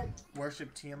kobolds. They don't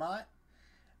worship Tiamat.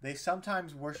 They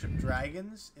sometimes worship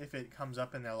dragons if it comes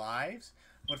up in their lives,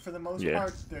 but for the most Yeah.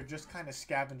 part, they're just kind of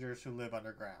scavengers who live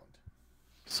underground.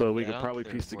 So we Yeah, I could don't probably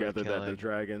think piece they're worth together that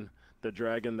killing. the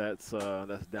dragon that's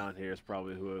down here is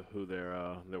probably who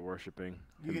they're worshiping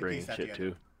You and can bringing piece that shit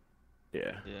together. to.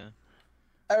 Yeah. Yeah.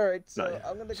 All right, so Not-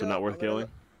 I'm gonna so go. not worth I'm gonna- killing.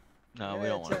 No, Yeah, we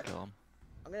don't want to attack- kill him.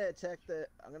 I'm gonna attack the.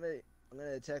 I'm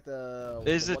gonna attack the.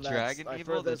 Is the the one that's, dragon like,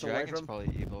 evil? The furthest away dragon's from-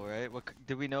 probably evil, right?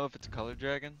 Do we know if it's a colored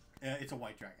dragon? It's a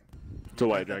white dragon. It's a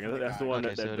white That's dragon. the That's the guy. one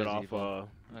Okay, so that it bit is off evil.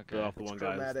 bit Okay. off the It's one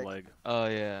guy's chromatic. leg. Oh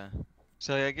yeah.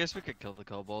 So yeah, I guess we could kill the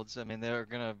kobolds. I mean, we're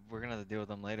gonna have to deal with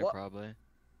them later What? probably.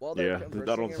 While they're Yeah, I conversing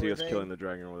don't see us everything- killing the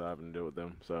dragon without having to deal with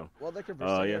them. So While they're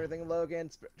conversing yeah. everything,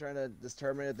 Logan, trying to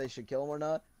determine if they should kill him or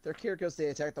not. Their Kirkos, they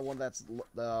attack the one that's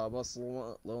the most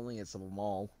loneliest of them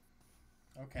all.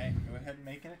 Okay, go ahead and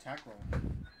make an attack roll.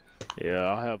 yeah,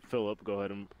 I'll have Philip go ahead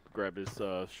and grab his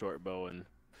short bow and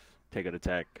take an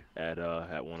attack at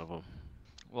one of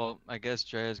Well, I guess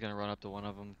Jay is gonna run up to one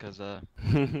of them because them.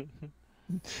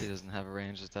 he doesn't have a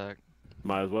ranged attack.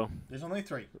 Might as well. There's only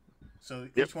 3, so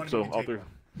Yep. each one of So you can all take three.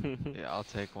 one. Yeah, I'll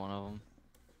take one of them.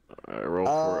 Alright, roll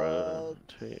for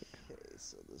take. Okay,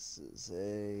 so this is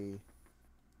a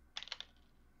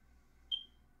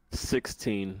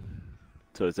 16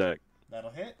 to attack. That'll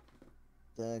hit.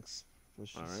 dex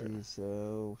proficiency, Alright.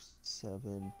 so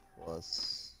 7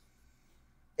 plus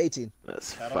 18.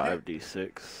 That's That'll hit.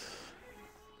 5d6.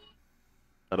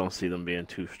 I don't see them being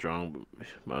too strong, but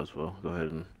might as well go ahead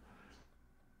and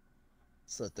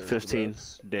So 15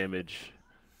 damage.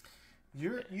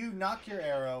 You knock your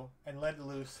arrow and let it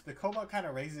loose. The kobold kind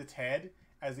of raises its head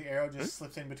as the arrow just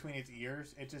slips in between its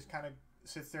ears. It just kind of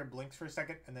sits there, blinks for a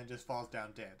second, and then just falls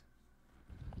down dead.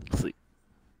 Sleep.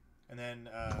 And then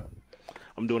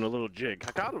I'm I'm doing a little jig.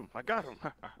 I got him. I got him.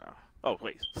 Oh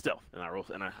wait, stealth, and I roll,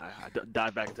 and I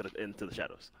dive back into the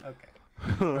shadows. Okay.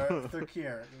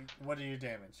 Thurkir, what are your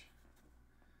damage?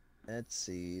 Let's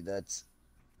see. That's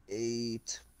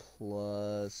 8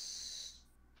 plus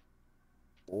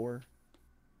 4.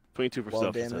 22 for 12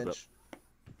 stealth. Just heads up.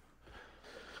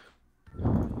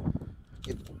 damage.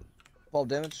 Yep. 12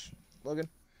 damage, Logan.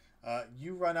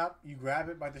 You run up, you grab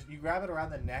it around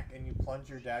the neck, and you plunge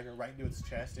your dagger right into its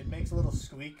chest. It makes a little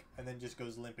squeak, and then just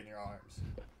goes limp in your arms.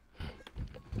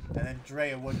 And then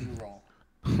Drea, what do you roll?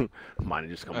 Mine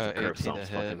just comes to curve 18 some to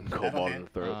fucking hit. cobalt in the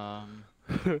throat.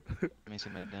 Let me see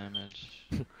my damage.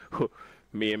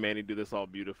 Me and Manny do this all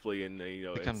beautifully and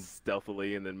Become- it's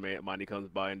stealthily, and then Manny comes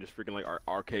by and just freaking like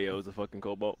RKO's a fucking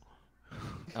cobalt.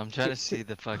 I'm trying to see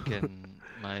the fucking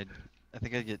I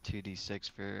think I get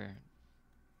 2d6 for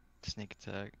sneak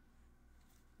attack.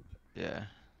 Yeah.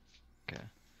 Okay.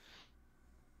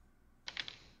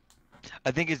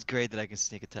 I think it's great that I can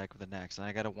sneak attack with an axe, and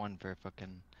I got a 1 for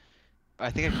fucking. I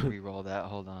think I can re-roll that.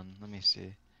 Hold on, let me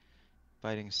see.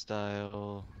 Fighting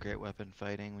style, great weapon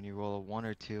fighting. When you roll a 1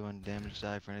 or 2 on damage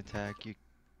die for an attack, you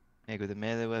make with a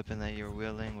melee weapon that you're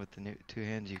wielding with the 2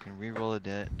 hands. You can re-roll a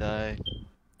die,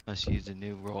 unless you use a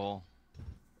new roll.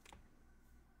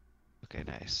 Okay,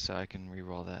 nice. So I can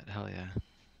re-roll that. Hell yeah.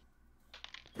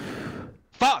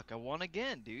 Fuck! I won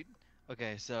again, dude.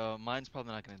 Okay, so mine's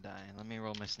probably not gonna die. Let me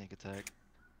roll my sneak attack.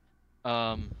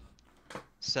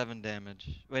 7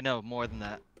 damage. Wait, no, more than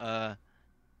that.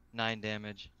 9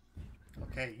 damage.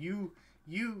 Okay, you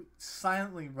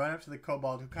silently run up to the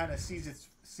kobold, who kind of sees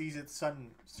its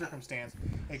sudden circumstance.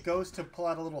 It goes to pull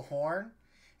out a little horn,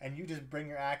 and you just bring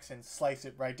your axe and slice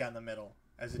it right down the middle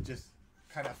as it just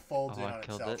kind of folds in I on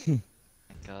killed itself. it.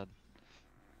 Thank God.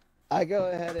 I go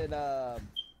ahead and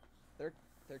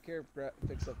Thurkir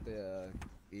picks up the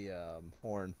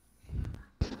horn.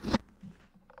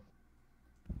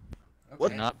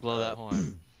 Okay. Not blow that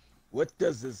horn. What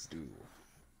does this do?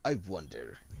 I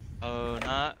wonder. Oh,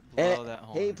 not blow And that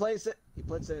horn. He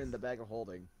puts it in the bag of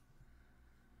holding.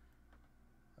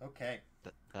 Okay.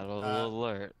 That'll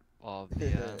alert all of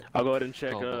the. I'll go ahead and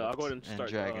check. I'll Kobolds go ahead and and start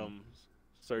dragon.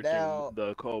 searching Now-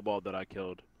 the kobold that I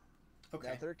killed.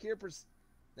 Okay.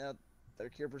 Now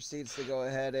Thurkir proceeds to go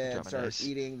ahead and Drop a start dice.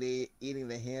 eating the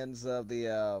hands of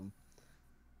the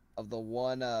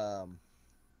one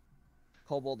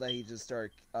kobold that he just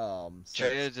started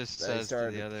Traya just that he says to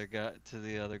started-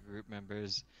 the other group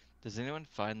members, "Does anyone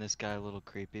find this guy a little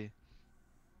creepy?"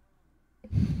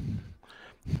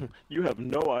 You have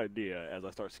no idea as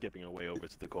I start skipping away over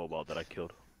to the kobold that I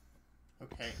killed.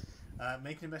 Okay.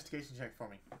 Make an investigation check for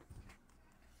me.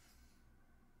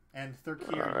 And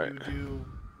Thurkir, Alright. you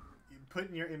put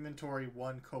in your inventory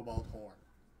 1 kobold horn.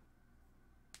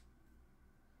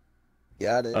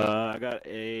 Got it. I got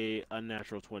a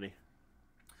unnatural 20.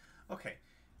 Okay.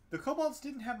 The kobolds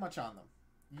didn't have much on them.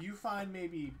 You find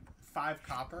maybe 5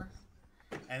 copper,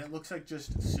 and it looks like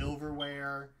just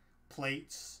silverware,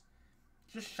 plates,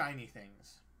 just shiny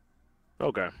things.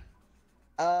 Okay,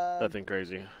 nothing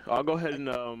crazy. I'll go ahead and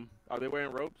are they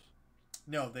wearing robes?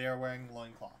 No, they are wearing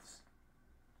loincloths.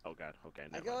 Oh god. Okay. I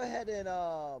Never go mind. ahead and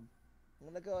I'm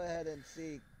gonna go ahead and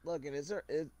see. Look, is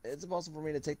it possible for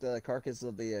me to take the carcass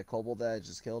of the kobold that I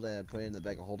just killed and put it in the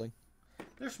bag of holding?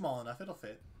 They're small enough, it'll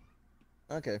fit.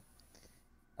 Okay.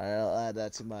 I'll add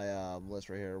that to my list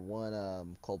right here.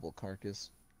 1 kobold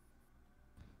carcass.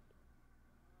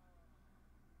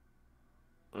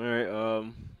 All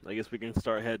right. I guess we can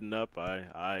start heading up.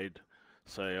 I'd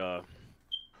say I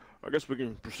guess we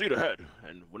can proceed ahead,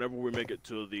 and whenever we make it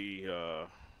to the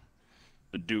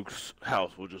Duke's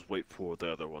house, we'll just wait for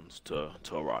the other ones to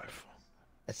arrive.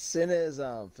 As soon as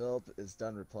Philip is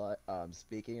done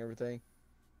speaking everything,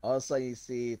 all of a sudden you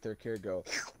see Thurkir go,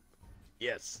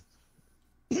 yes,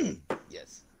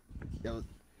 yes. Now,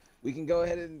 we can go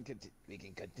ahead and we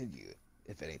can continue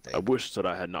if anything. I wish that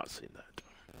I had not seen that.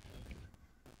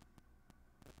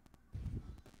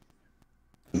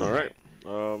 All right.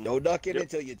 Don't knock it Yep.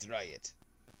 until you try it.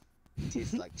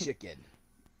 Tastes like chicken.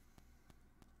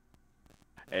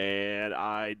 And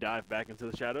I dive back into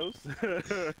the shadows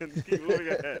and keep moving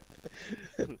ahead.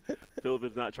 Philip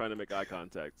is not trying to make eye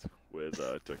contact with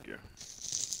Thurkir.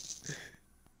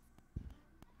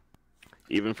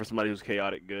 Even for somebody who's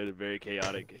chaotic good, very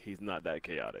chaotic, he's not that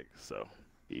chaotic. So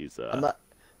he's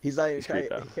He's not even he's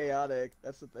creeped out. chaotic.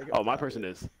 That's the thing. Oh, my about person it.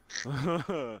 is.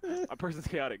 My person's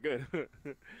chaotic good.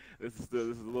 This is a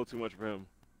little too much for him.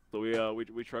 So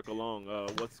we truck along.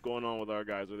 What's going on with our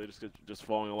guys? Are they just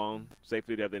following along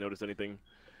safely? Have they noticed anything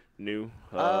new,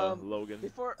 Logan?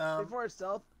 Before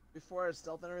itself, before I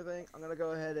stealth and everything, I'm gonna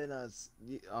go ahead and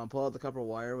pull out the copper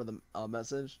wire with a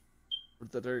message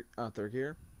with the third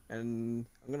here, and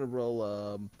I'm gonna roll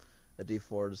a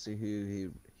d4 to see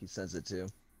who he sends it to.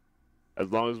 As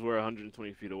long as we're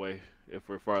 120 feet away. If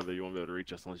we're farther, you won't be able to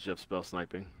reach us unless you have spell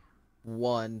sniping.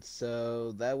 1,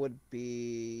 so that would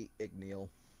be Igneal.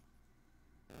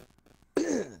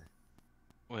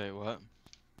 Wait, what?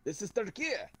 This is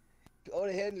Turkia. Go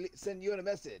ahead and send you a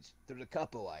message through the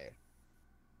copper wire.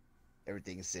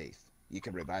 Everything is safe. You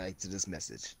can reply to this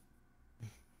message.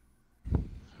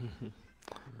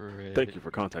 Great. Thank you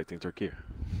for contacting Turkey.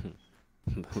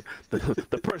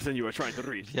 the person you were trying to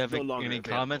reach. If you have no longer any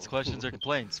available. comments, questions, or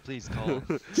complaints, please call.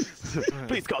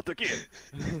 Please call Turkey.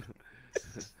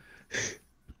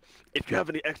 If you have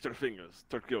any extra fingers,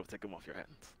 Turkey will take them off your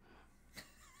hands.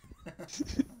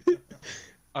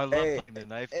 I love Hey, playing the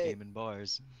knife game in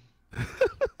bars.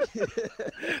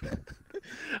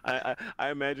 I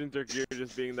imagine Turkey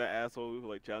just being that asshole who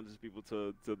like challenges people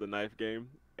to the knife game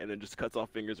and then just cuts off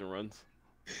fingers and runs.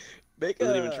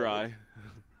 Doesn't even try.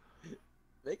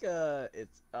 Make a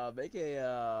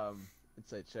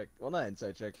insight check. Well, not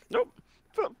insight check. Nope.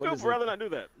 What is rather it? not do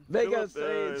that. Make Philip,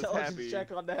 a is intelligence happy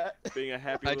check on that. Being a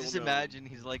happy I little just gnome. imagine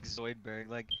he's like Zoidberg,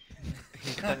 like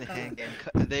he cut the hand game,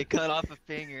 they cut off a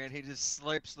finger and he just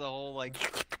slurps the whole like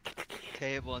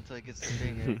cable until he gets the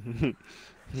finger.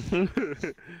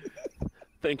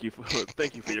 Thank you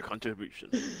for your contribution.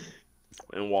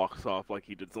 And walks off like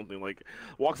he did something like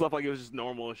it was just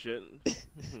normal as shit. What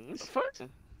the fuck?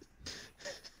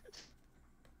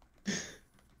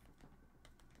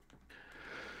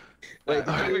 Wait,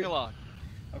 Moving along.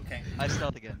 Okay. I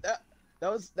stealth again.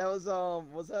 that was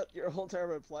that your whole entire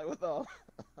reply with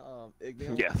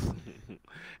Igneal? Yes.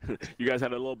 You guys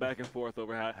had a little back and forth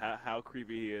over how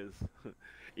creepy he is.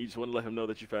 You just want to let him know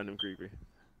that you found him creepy.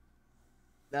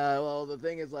 Well, the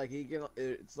thing is, like,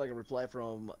 it's like a reply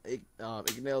from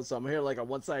Igneal, so I'm hearing like a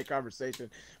one-sided conversation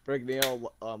for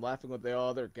Igneal laughing with the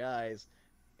other guys,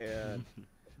 and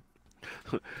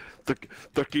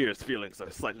Thakir's feelings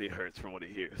are slightly hurt from what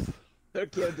he hears.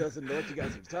 Turkia doesn't know what you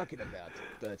guys are talking about,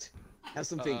 but have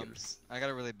some fingers. I got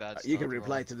a really bad. You can stealth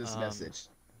reply roll. to this message.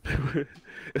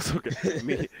 It's okay.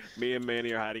 Me and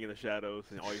Manny are hiding in the shadows,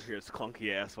 and all you hear is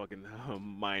clunky ass fucking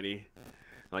Miney.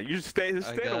 Like, you just stay away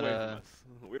from us.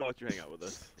 We don't let you hang out with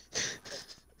us.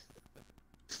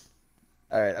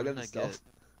 Alright, I'm What gonna did I stealth.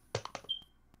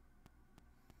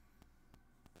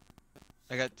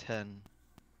 I got 10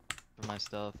 for my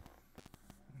stealth.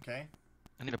 Okay.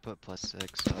 I need to put +6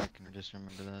 so I can just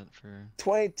remember that for.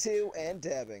 22 and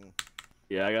dabbing.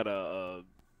 Yeah, I got a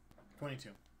 22.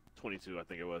 22, I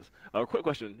think it was. Quick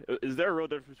question: is there a real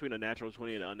difference between a natural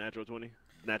 20 and an unnatural 20?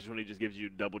 Natural 20 just gives you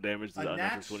double damage. Does the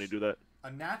unnatural 20 do that?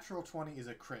 A natural 20 is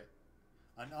a crit.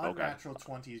 An Okay. unnatural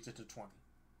 20 is just a 20.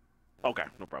 Okay,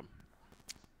 no problem.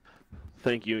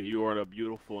 Thank you. You are a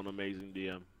beautiful and amazing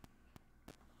DM.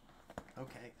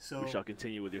 Okay, so We shall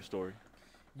continue with your story.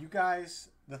 you guys,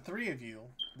 the three of you,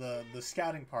 the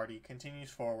scouting party continues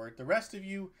forward. The rest of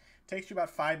you takes you about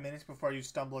 5 minutes before you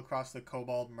stumble across the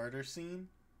kobold murder scene.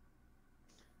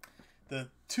 The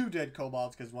 2 dead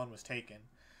kobolds because 1 was taken.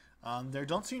 There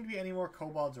don't seem to be any more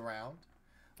kobolds around.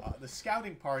 The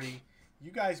scouting party, you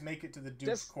guys make it to the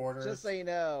Duke's quarters. Just so you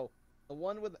know, the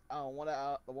one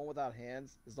without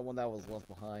hands is the one that was left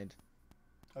behind.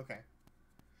 Okay.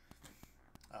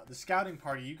 The scouting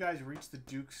party, you guys reach the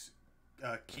Duke's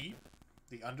keep,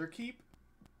 the underkeep.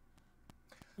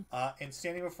 And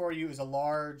standing before you is a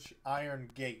large iron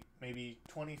gate, maybe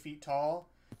 20 feet tall,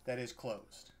 that is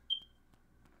closed.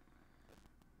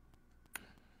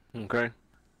 Okay.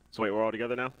 So wait, we're all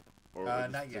together now? Or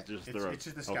Not yet. Just It's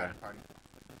just the scouting party.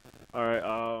 All right.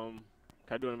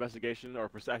 Can I do an investigation or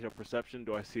perception?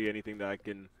 Do I see anything that I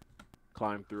can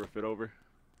climb through or fit over?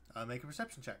 Make a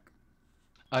perception check.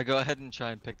 I go ahead and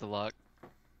try and pick the lock.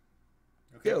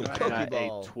 Okay, Yo, go I ahead. got a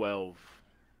Pokeball. 12.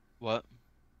 What?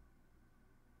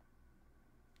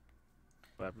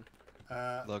 What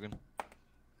happened? Logan.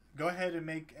 Go ahead and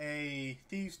make a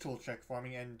thieves tool check for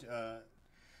me, and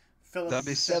Philip. That'd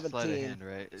be sleight of 17. hand,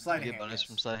 right? Sleight You of get hand, bonus yes.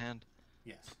 from sleight of hand.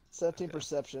 Yes. 17 Okay.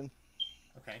 perception.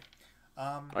 Okay.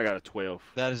 I got a 12.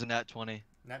 That is a nat 20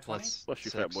 Nat 20. Plus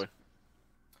you, fat boy.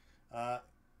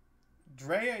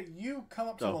 Drea, you come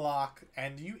up to Oh. the lock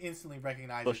and you instantly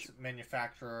recognize Push. its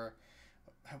manufacturer,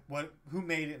 who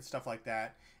made it and stuff like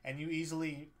that, and you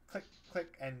easily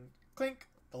click and clink.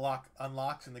 The lock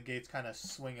unlocks and the gates kind of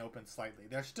swing open slightly.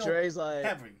 They're still Dre's like,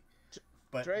 heavy,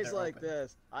 but Dre's they're like open.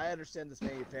 this. I understand this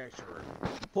manufacturer.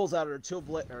 Pulls out her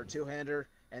two-hander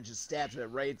and just stabs it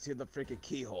right to the freaking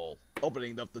keyhole,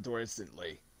 opening up the door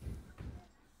instantly.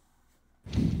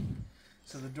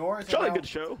 So the doors are Jolly now, good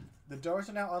show. the doors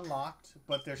are now unlocked,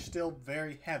 but they're still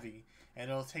very heavy, and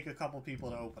it'll take a couple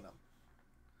people to open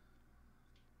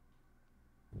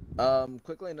them.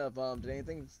 Quickly enough, did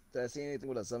I see anything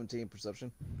with a 17 perception?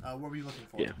 What were you looking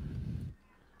for? Yeah.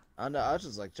 I know, I was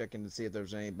just like checking to see if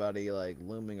there's anybody like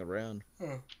looming around.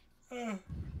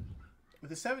 With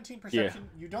a 17 perception,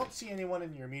 you don't see anyone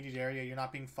in your immediate area. You're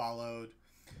not being followed.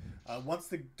 Once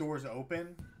the doors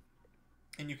open,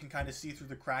 and you can kind of see through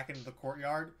the crack into the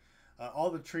courtyard, all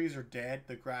the trees are dead.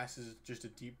 The grass is just a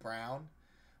deep brown,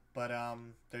 but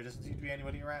there doesn't seem to be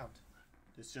anybody around.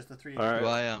 It's just the three. All right.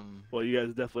 Well, Well, you guys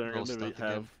definitely aren't roll going to stealth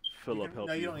again. have Philip help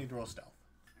No, you you. don't need to roll stealth.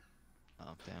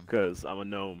 Oh damn. Because I'm a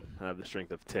gnome and I have the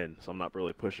strength of 10, so I'm not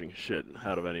really pushing shit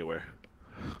out of anywhere.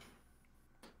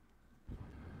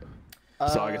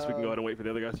 So I guess we can go ahead and wait for the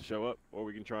other guys to show up, or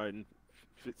we can try and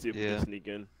see if we Yeah. can sneak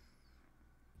in.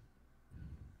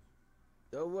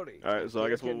 Don't worry. All right, so I You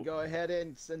guess can we'll go ahead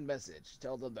and send message.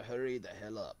 Tell them to hurry the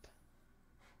hell up.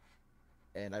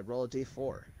 And I roll a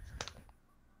d4.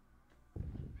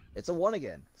 It's a 1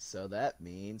 again, so that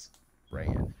means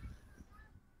Ran.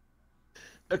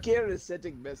 Akira is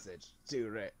sending message to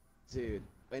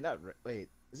wait,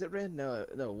 is it Ran? No,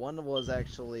 one was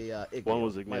actually Igneal. One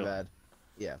was My Igneal. bad.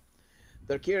 Yeah.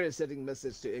 The Akira is sending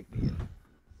message to Igneal.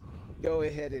 Go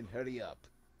ahead and hurry up.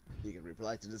 You can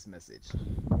reply to this message.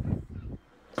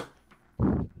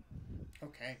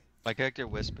 Okay. My character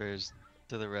whispers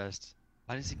to the rest,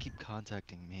 "Why does he keep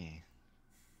contacting me?"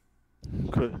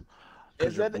 could.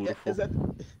 Is that the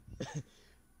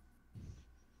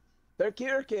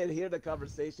Akira can hear the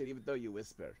conversation even though you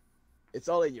whisper. It's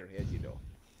all in your head, you know.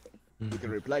 You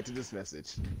can reply to this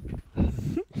message.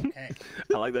 Okay.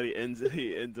 I like that he ends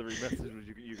every message with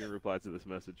you can reply to this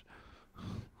message.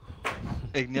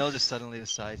 Igneal just suddenly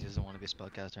decides he doesn't want to be a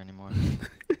spellcaster anymore.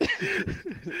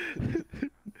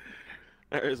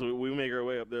 Alright, so we make our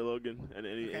way up there, Logan. And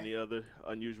any other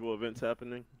unusual events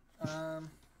happening?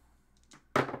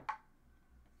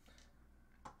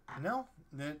 No.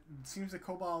 It seems the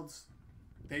kobolds,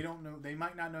 they don't know. They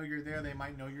might not know you're there. They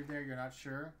might know you're there. You're not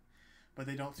sure, but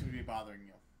they don't seem to be bothering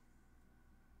you.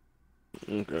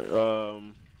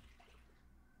 Okay.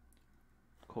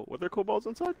 Were there kobolds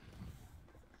inside?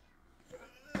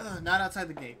 Not outside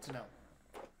the gates. No.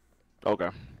 Okay.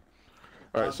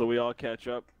 All right, so we all catch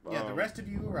up. Yeah, the rest of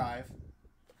you arrive.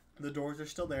 The doors are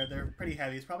still there. They're pretty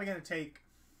heavy. It's probably going to take...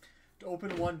 To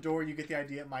open one door, you get the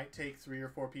idea it might take 3 or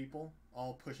 4 people,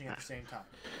 all pushing at the same time.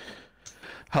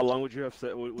 How long would you have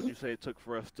said? Would you say it took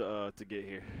for us to get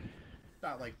here?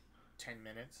 About like 10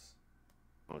 minutes.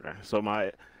 Okay, so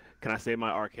can I say my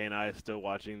arcane eye is still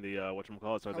watching the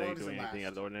whatchamacallit? So are How they long does doing it anything out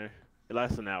of last? the ordinary? It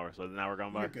lasts an hour, so an hour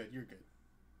gone by. You're good. You're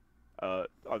good.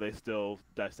 Are they still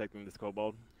dissecting this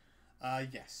kobold?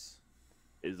 Yes.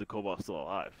 Is the kobold still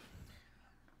alive?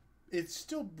 It's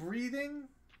still breathing,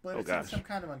 but Oh, it's in gosh. some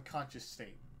kind of unconscious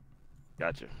state.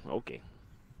 Gotcha. Okay.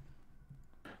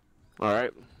 All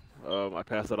right. I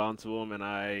pass it on to them, and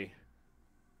I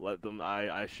let them.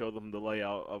 I show them the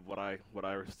layout of what I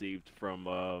received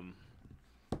from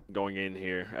going in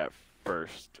here at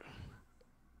first.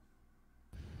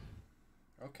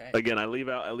 Okay. Again, I leave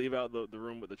out the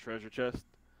room with the treasure chest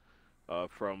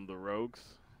from the rogues.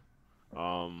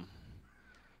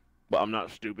 But I'm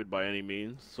not stupid by any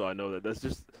means, so I know that that's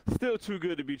just still too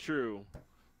good to be true.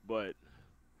 But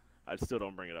I still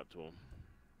don't bring it up to them.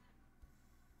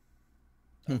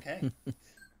 Okay.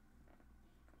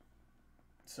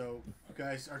 So, you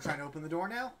guys are trying to open the door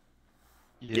now?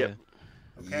 Yeah. Yep.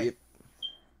 Okay. Yep.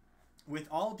 With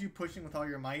all of you pushing with all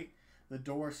your might, the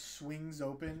door swings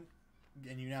open,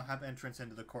 and you now have entrance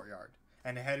into the courtyard.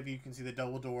 And ahead of you, you can see the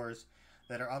double doors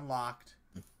that are unlocked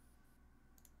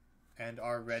and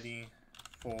are ready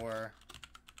for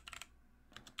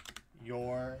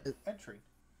your entry.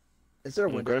 Is there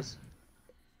Okay. windows?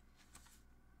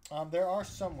 There are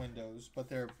some windows, but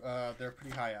they're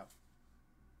pretty high up.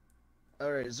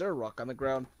 Alright, is there a rock on the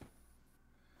ground?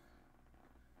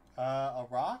 A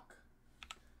rock?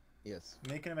 Yes.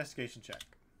 Make an investigation check.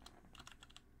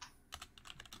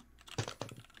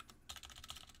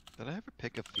 Did I ever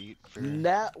pick a feat for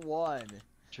Nat 1.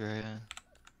 Drea?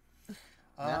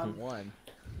 Nat 1.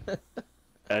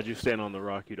 As you stand on the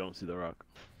rock, you don't see the rock.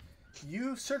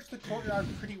 You search the courtyard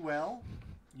pretty well.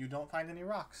 You don't find any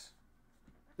rocks.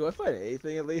 Do I find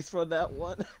anything at least from that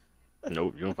one?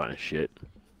 Nope, you don't find shit.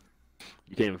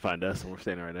 You can't even find us, and we're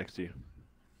standing right next to you.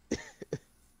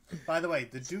 By the way,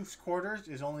 the Duke's quarters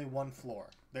is only 1 floor.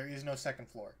 There is no second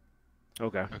floor.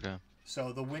 Okay. Okay.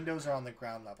 So the windows are on the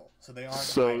ground level. So they aren't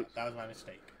So- high up. That was my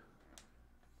mistake.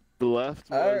 The left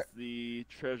was Alright. the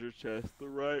treasure chest. The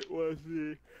right was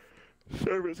the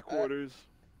Servants' quarters,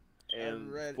 and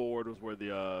Alright. forward was where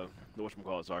the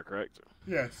whatchamacallits are, correct?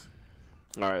 Yes.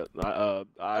 All right.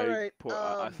 Alright,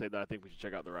 I say that I think we should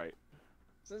check out the right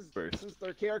Since first.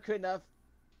 Thurkir could not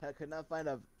find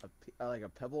like a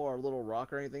pebble or a little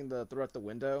rock or anything to throw at the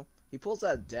window, he pulls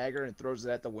out a dagger and throws it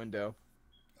at the window.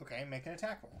 Okay, make an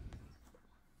attack roll.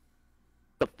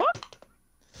 The fuck?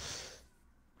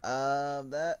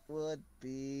 That would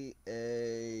be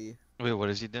a Wait, what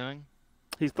is he doing?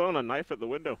 He's throwing a knife at the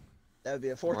window. that would be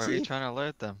a Why are you 14. trying to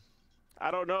alert them? I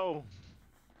don't know.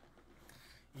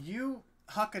 You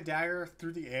huck a dagger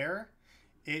through the air.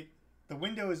 The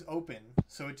window is open,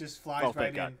 so it just flies Oh,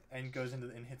 right thank in and goes into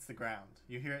and hits the ground.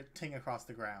 You hear it ting across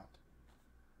the ground.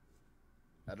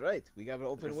 Alright, we got an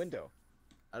open window.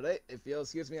 Alright, if you'll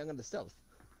excuse me, I'm gonna stealth.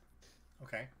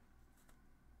 Okay.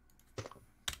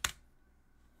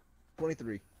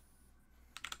 23.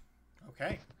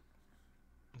 Okay.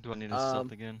 Do I need to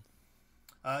stealth again?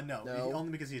 No, No.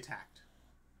 only because he attacked.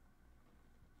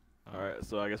 All right,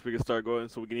 so I guess we can start going.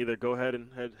 So we can either go ahead and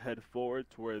head forward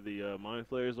to where the mind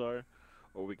flayers are,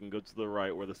 or we can go to the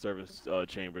right where the servants'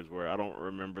 chambers were. I don't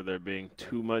remember there being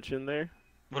too much in there.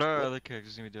 What are our other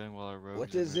characters gonna be doing while our rogues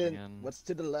What are is moving in? in? What's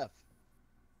to the left?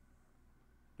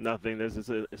 Nothing. It's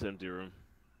an empty room.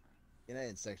 In an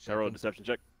insect Can I roll a checking. deception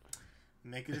check?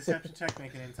 Make a deception check,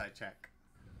 make an insight check.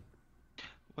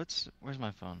 Where's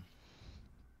my phone?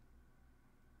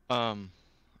 I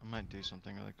might do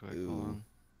something really quick. Hold Ooh. on.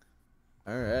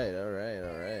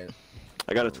 Alright.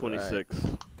 I got a All right. 26.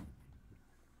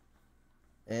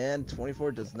 And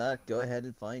 24 does not go ahead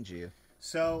and find you.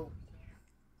 So,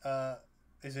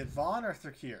 is it Vaughn or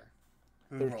Thurkir?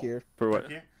 Who rolled? Thurkir. For what?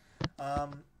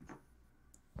 Thurkir?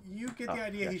 You get the Oh,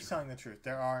 idea gotcha. he's telling the truth.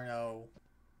 There's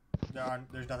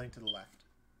nothing to the left.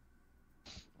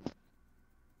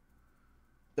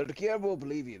 Thurkir will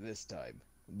believe you this time.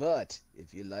 But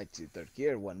if you lie to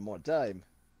Thurkir one more time,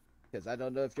 because I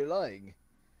don't know if you're lying,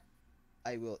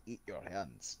 I will eat your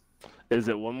hands. Is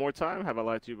it one more time? Have I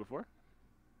lied to you before?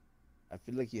 I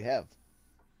feel like you have.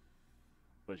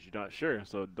 But you're not sure.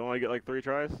 So don't I get like 3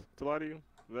 tries to lie to you?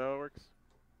 Is that how it works?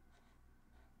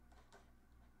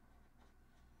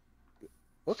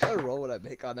 What kind of roll would I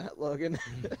make on that, Logan?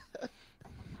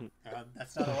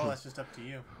 That's not a roll. That's just up to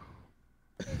you.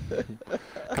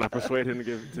 Can I persuade him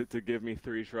to give me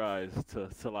 3 tries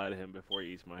to lie to him before he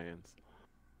eats my hands?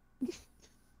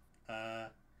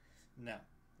 No.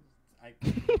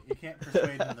 You can't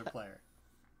persuade another player.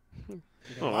 You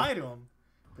can Oh. lie to him,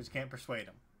 but you can't persuade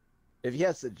him. If you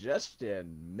have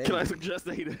suggestion, maybe. Can I suggest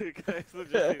that he? Can I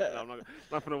suggest? No, I'm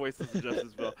not gonna waste the suggestion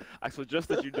spell. I suggest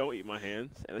that you don't eat my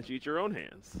hands and that you eat your own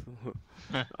hands.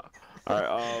 All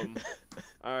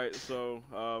right. So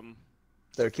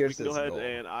Thurkir we can says go ahead no.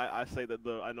 and I say that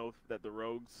I know that the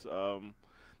rogues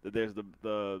that there's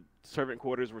the servant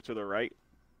quarters were to the right.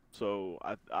 So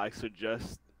I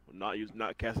suggest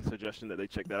not casting suggestion that they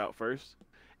check that out first,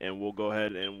 and we'll go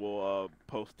ahead and we'll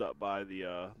post up by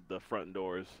the front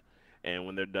doors. And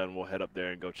when they're done, we'll head up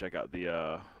there and go check out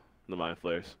the mind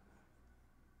flayers.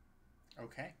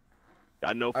 Okay.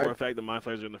 I know for a fact the mind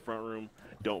flayers are in the front room.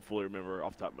 Don't fully remember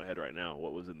off the top of my head right now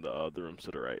what was in the rooms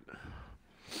to the right.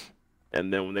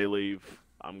 And then when they leave,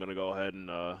 I'm gonna go ahead and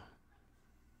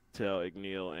tell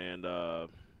Igneel and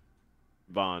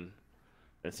Vaughn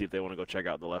and see if they want to go check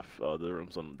out the left the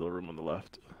room on the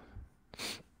left.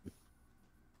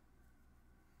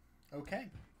 Okay.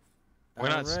 We're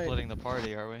not Alright. splitting the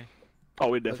party, are we? Oh,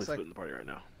 we're definitely Looks like- splitting the party right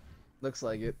now. Looks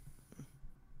like it.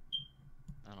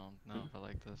 I don't know if I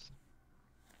like this.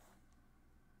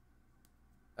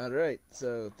 Alright,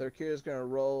 so Thurkir is gonna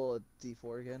roll a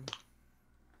d4 again.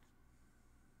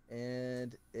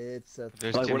 And it's a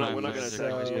There's Like, two we're not mind gonna flayers, take there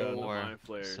can always be be the more, mind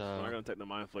flayers. so- We're not gonna take the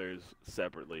mind flayers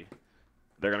separately.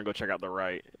 They're gonna go check out the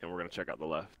right, and we're gonna check out the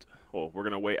left. Well, we're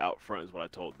gonna wait out front is what I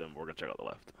told them. We're gonna check out the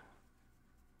left.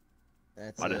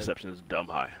 that's My a, deception is dumb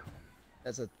high.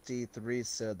 that's a d3,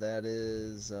 so that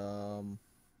is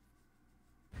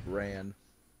Ran.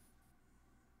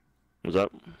 What's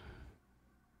up?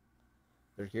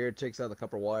 Thurkir takes out the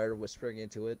copper wire, whispering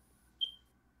into it.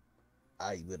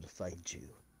 I will find you.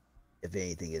 If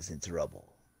anything is in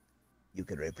trouble, you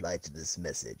can reply to this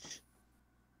message.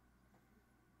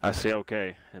 I say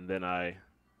okay, and then I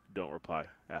don't reply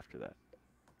after that.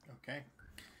 Okay.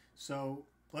 So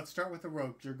let's start with the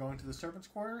rogue. You're going to the servants'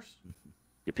 quarters?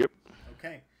 Yep.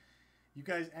 Okay. You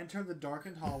guys enter the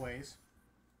darkened hallways.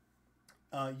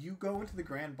 You go into the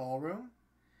grand ballroom,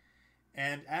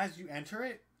 and as you enter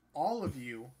it, all of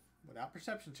you, without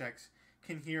perception checks,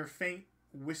 can hear faint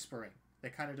whispering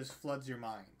that kind of just floods your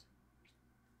mind.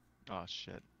 Oh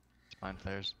shit. It's mind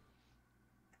flayers.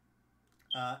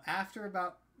 After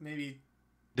about maybe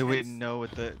Do we 10 know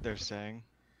what they're saying?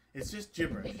 it's just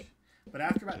gibberish. But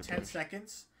after about 10 Gibberish.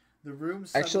 seconds, the room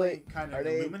Actually, suddenly kind are of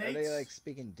they illuminates. like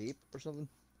speaking deep or something?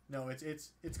 No,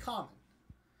 it's common.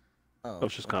 Oh, Oh,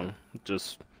 it's just common.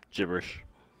 Just gibberish.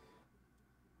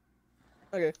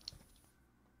 Okay.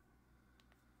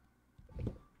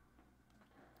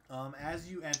 As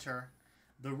you enter,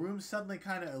 the room suddenly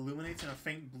kind of illuminates in a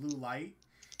faint blue light,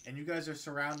 and you guys are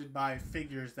surrounded by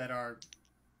figures that are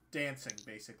dancing,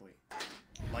 basically,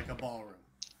 like a ballroom.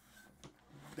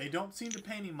 They don't seem to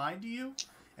pay any mind to you,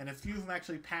 and a few of them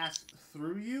actually pass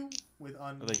through you with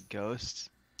Are they ghosts?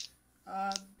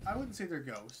 I wouldn't say they're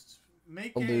ghosts.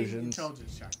 Make Illusions. a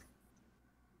intelligence check.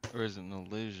 Or is it an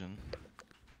illusion?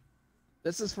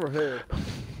 This is for who?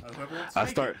 Whoever wants to I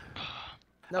make start. it.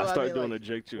 No, I start mean, doing like, a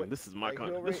Jake too. what- This is my like,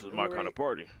 kind. who This is already- my who kind of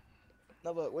party.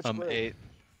 No, but which group? 8.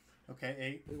 Okay,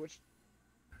 8. Wait, Which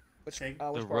Shake.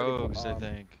 which The party? rogues, I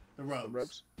think. The The rogues.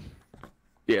 rogues?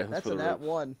 Yeah, That's for a the nat rogues.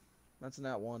 1. That's a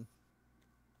nat 1.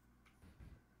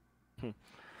 Hmm.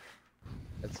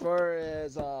 As far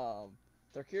as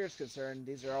Thurkir is concerned,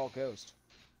 these are all ghosts.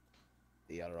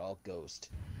 They are all ghost.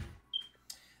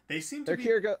 They seem to be.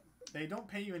 Thurkir go. They don't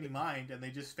pay you any mind, and they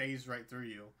just phase right through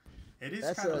you. It is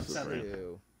That's kind of a upsetting.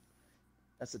 2.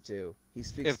 That's a 2. He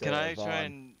speaks. If can to I Vaughn. try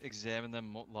and examine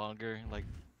them longer, like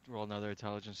roll another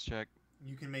intelligence check?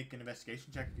 You can make an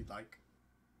investigation check if you'd like.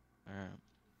 All right.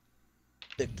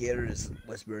 Thurkir is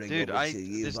whispering Dude, over to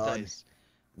you, this Vaughn. dice.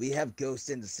 We have ghosts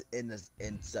in this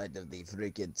inside of the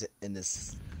freaking in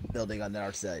this building on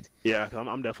our side. Yeah,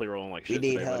 I'm definitely rolling like We shit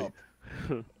need today, help.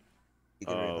 buddy. You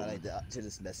can Um, reply to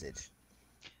this message.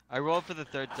 I rolled for the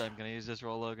 3rd time. Can I use this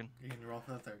roll, Logan? You can roll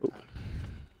for the 3rd time.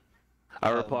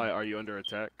 I reply, "Are you under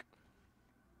attack?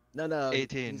 No.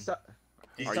 18. He's ta-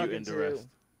 he's Are you talking in to- duress?"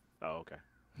 Oh, okay.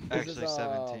 Actually,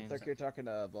 17. Thurkir talking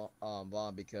to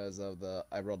Vaughn because of the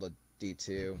I rolled a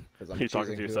D2 because I'm You're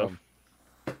talking choosing to who yourself?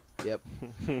 Yep.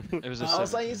 It was a All of a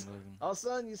 17. sudden, Logan. all of a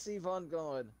sudden you see Vaughn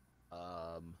going,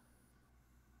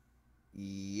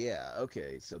 yeah,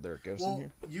 okay, so there are ghosts in Well,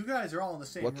 here. you guys are all in the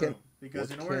same What can- room because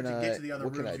what in order to can get I- to the other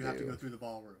what can rooms, I you have to do? go through the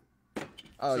ballroom.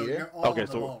 Oh so yeah. you're all Okay, in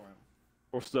the so- ballroom.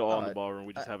 We're still on the Alright. ballroom.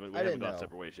 We just haven't I haven't didn't gone know.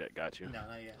 separate ways yet. Got you. No,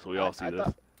 not yet. So we all see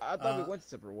this. I thought Uh, we went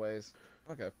separate ways.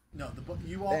 Okay. No,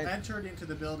 you all Then- entered into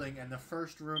the building, and the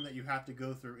first room that you have to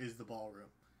go through is the ballroom.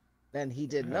 Then he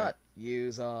did Okay. not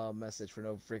use a message for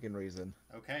no freaking reason.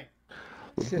 Okay.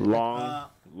 Long,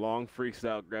 long freaks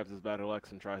out, grabs his battle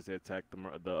axe, and tries to attack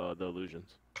the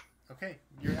illusions. Okay.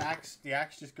 The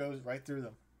axe just goes right through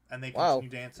them, and they Wow. continue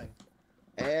dancing.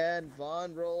 And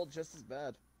Vaughn rolled just as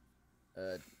bad.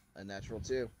 A natural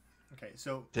 2. Okay,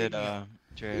 so Did picking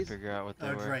Drea He's- figure out what they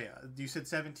up- were? Drea, you said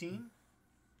 17.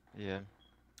 Yeah.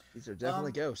 These are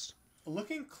definitely ghosts.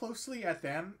 Looking closely at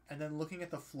them, and then looking at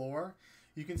the floor,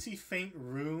 you can see faint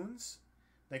runes.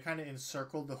 They kind of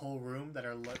encircled the whole room that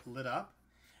are lit up.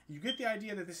 You get the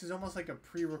idea that this is almost like a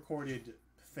pre-recorded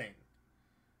thing.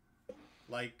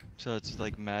 Like So it's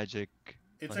like magic.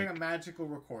 it's like a Like- magical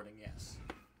recording. Yes.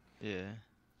 Yeah.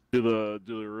 Do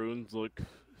the runes look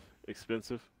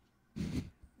expensive?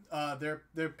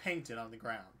 They're painted on the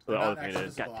ground. They're Oh, not painted. actual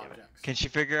physical God damn it. objects. Can she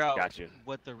figure out Gotcha.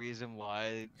 what the reason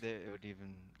why it would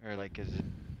even, or like, is it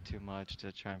too much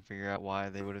to try and figure out why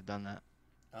they would have done that?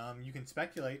 You can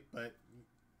speculate, but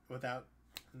without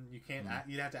you can't.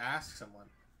 You'd have to ask someone.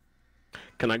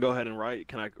 Can I go ahead and write?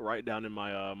 Can I write down in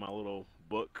my my little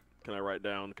book? Can I write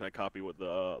down? Can I copy what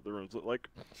the rooms look like?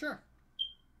 Sure.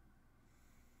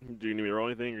 Do you need me to roll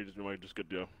anything, or am I just good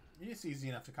to go? It's easy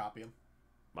enough to copy them.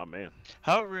 My man.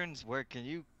 How runes work? Can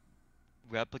you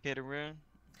replicate a rune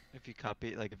if you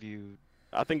copy, like if you?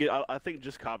 I think I think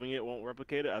just copying it won't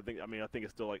replicate it. I think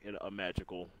it's still like a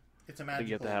magical. It's a I magical. think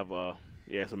you have to have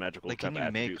it's a magical Like, type can of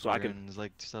you make attribute. So I can runes,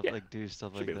 like stuff, Yeah. like do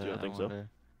stuff Should like be able to, that? I think so. wonder.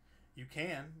 You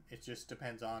can. It just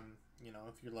depends on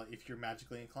if you're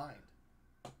magically inclined.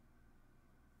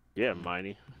 yeah,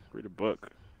 Miney, read a book.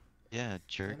 Yeah,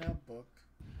 jerk. In a book.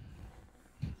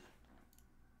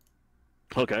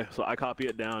 Okay, so I copy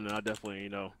it down, and I definitely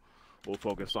will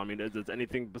focus. So, I mean, does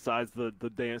anything besides the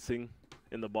dancing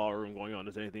in the ballroom going on?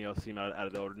 Does anything else seem out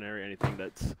of the ordinary? Anything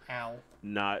that's Ow.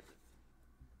 not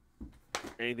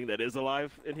anything that is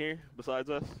alive in here besides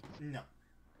us? No.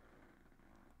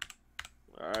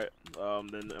 All right.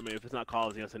 Then I mean, if it's not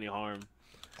causing us any harm,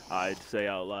 I'd say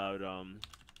out loud.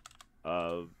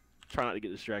 Try not to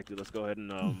get distracted. Let's go ahead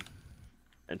and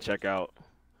check out.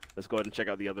 Let's go ahead and check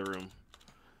out the other room.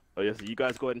 Oh yes, you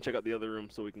guys go ahead and check out the other room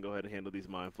so we can go ahead and handle these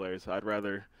mind flayers. I'd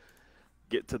rather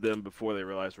get to them before they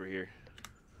realize we're here.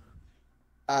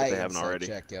 I they haven't insight already.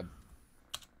 check him.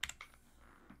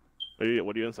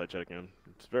 What are you insight checking?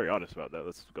 It's very honest about that.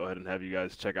 Let's go ahead and have you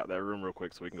guys check out that room real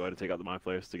quick so we can go ahead and take out the mind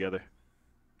flayers together.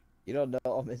 You don't know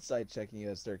I'm inside checking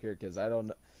you as Dirk here because I don't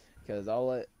know. Because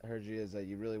all I heard you is that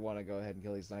you really want to go ahead and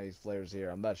kill these 90s flares here.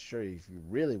 I'm not sure if you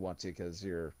really want to because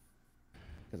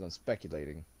I'm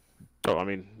speculating. Oh, I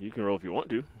mean, you can roll if you want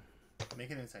to.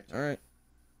 Make an insight check. All right.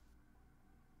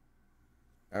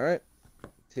 All right.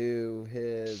 To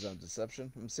his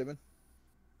deception, I'm assuming.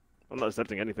 I'm not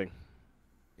accepting anything.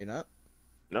 You're not?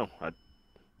 No, I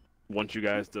want you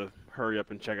guys to hurry up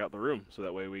and check out the room so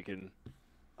that way we can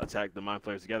attack the mind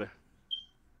flayers together.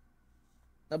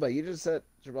 No, but you just said,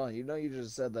 Javon, you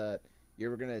just said that you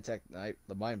were going to attack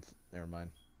the mind. Never mind.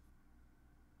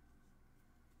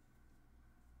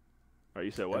 All right,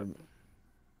 you said what?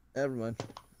 Never mind.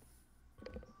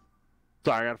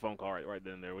 Sorry, I got a phone call right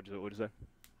then and there. What'd you say?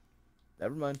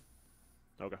 Never mind.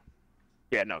 Okay.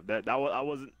 Yeah, no, I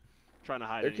wasn't trying to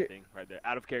hide anything right there.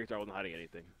 Out of character, I wasn't hiding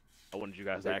anything. I wanted you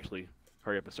guys to actually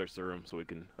hurry up and search the room so we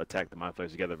can attack the mind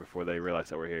flayers together before they realize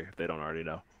that we're here, if they don't already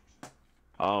know.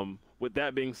 With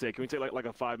that being said, can we take like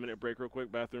a 5-minute break real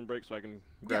quick, bathroom break, so I can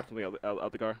grab something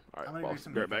out the car? All right, I'm gonna well, grab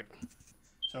some be right back.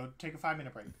 So take a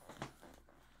 5-minute break.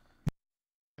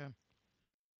 Yeah.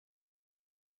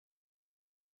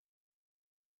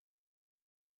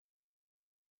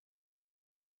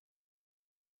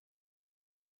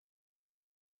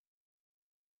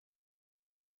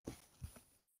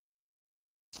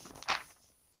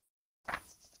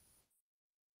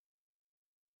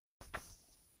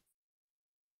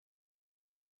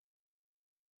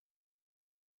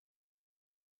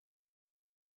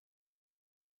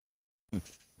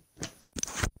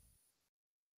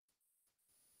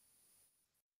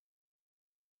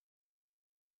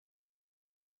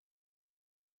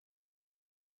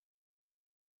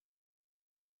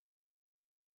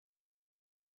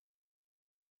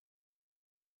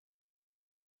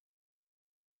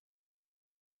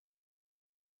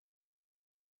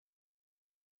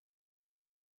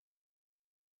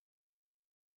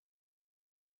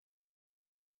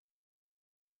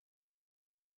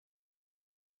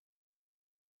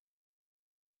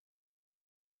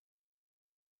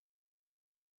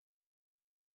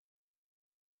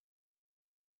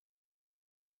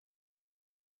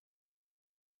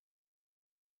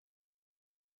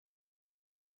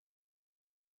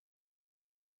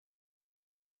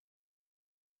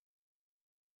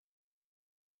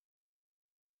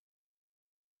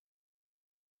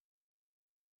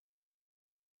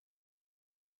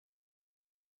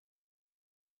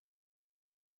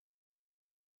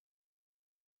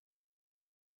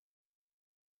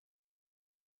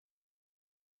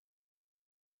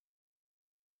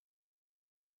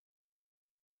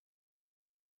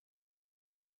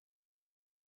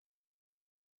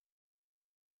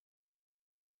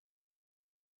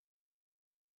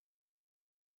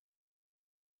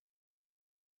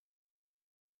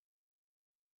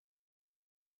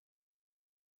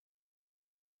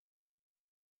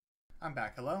 I'm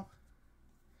back. Hello?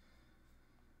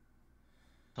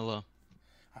 Hello.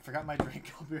 I forgot my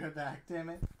drink. I'll be right back. Damn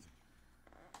it.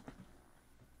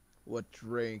 What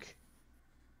drink?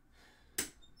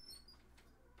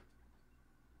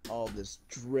 All this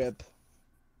drip.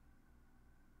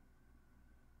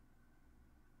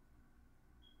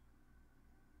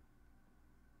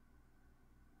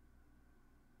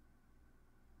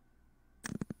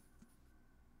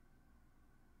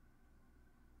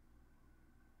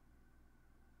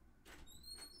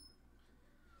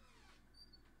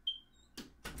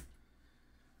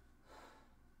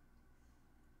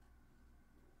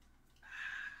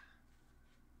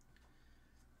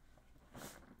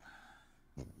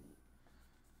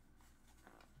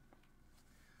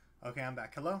 Okay, I'm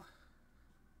back. Hello?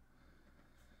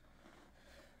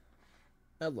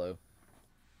 Hello.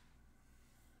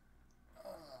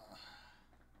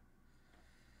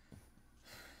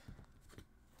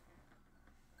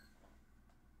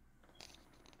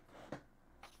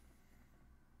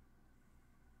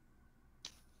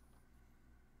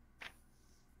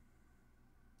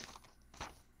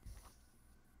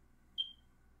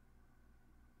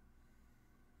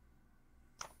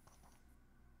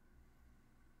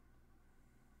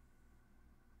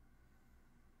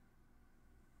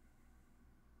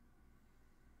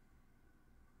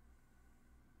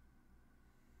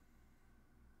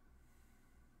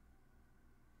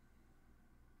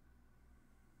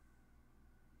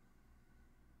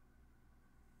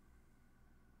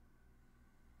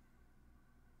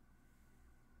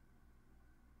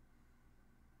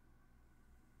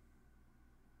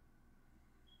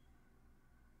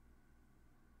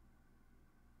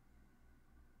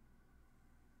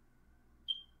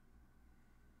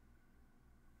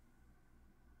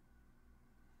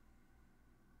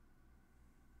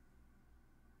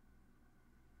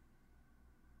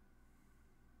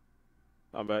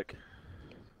 I'm back.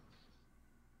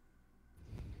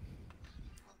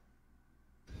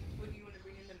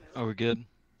 Are we good,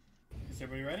 Is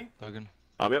everybody ready? Logan?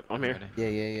 Yep, I'm here.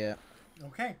 Ready. Yeah.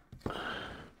 Okay.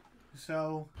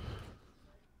 So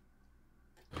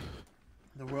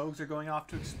the rogues are going off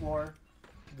to explore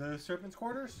the serpent's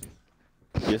quarters.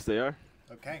 Yes, they are.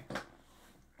 Okay.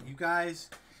 You guys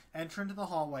enter into the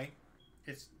hallway.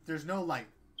 There's no light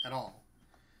at all.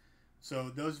 So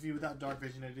those of you without dark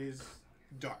vision, it is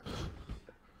dark.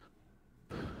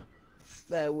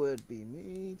 That would be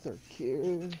me. They're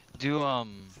here. Do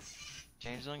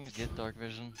changelings get dark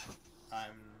vision?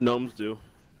 Gnomes do.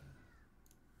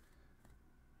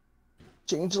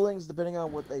 Changelings, depending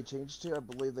on what they change to, I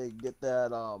believe they get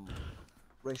that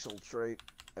racial trait.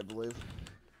 I believe.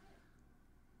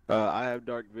 I have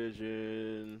dark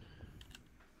vision.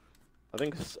 I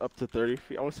think it's up to 30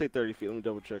 feet. I want to say 30 feet. Let me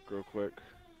double check real quick.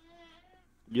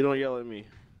 You don't yell at me.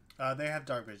 They have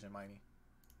dark vision, Mighty.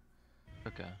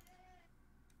 Okay.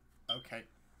 Okay.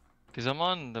 Cause I'm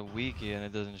on the wiki and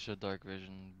it doesn't show dark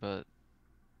vision, but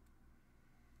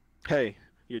Hey,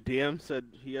 your DM said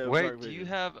he had wait, dark do vision. you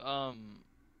have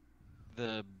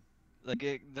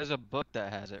there's a book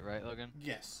that has it, right, Logan?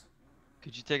 Yes.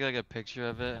 Could you take like a picture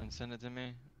of it and send it to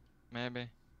me, maybe?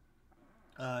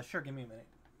 Sure. Give me a minute.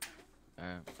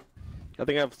 Alright, I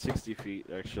think I have 60 feet,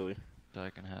 actually. so I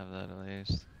can have that at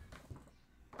least.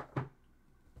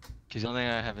 Cause the only thing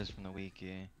I have is from the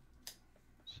wiki,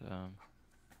 so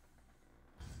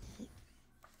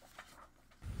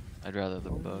I'd rather the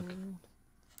book.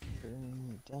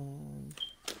 Bring it down.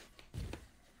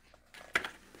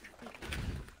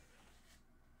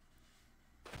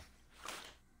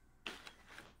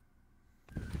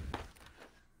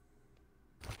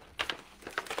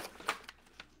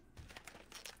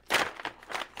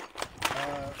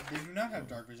 They do not have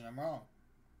dark vision. I'm wrong.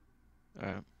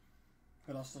 Alright.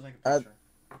 But I'll still take a picture.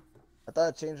 I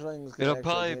thought changelings. could It'll actually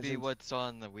probably have be vision. what's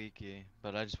on the wiki,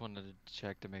 but I just wanted to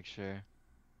check to make sure.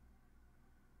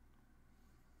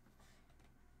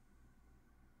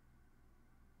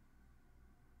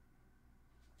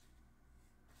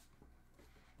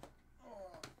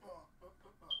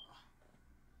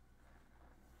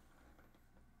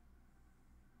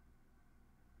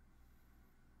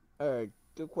 Alright,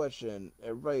 good question.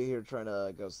 Everybody here trying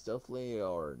to go stealthily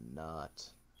or not?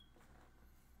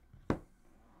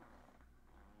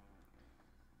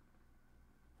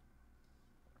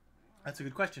 That's a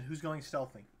good question. Who's going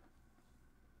stealthy?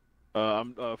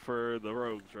 I'm for the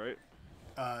rogues, right?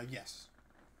 Yes.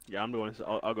 Yeah, I'm doing.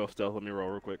 I'll go stealth. Let me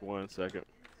roll real quick. 1 second.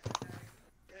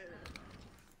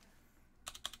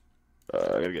 I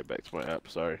gotta get back to my app.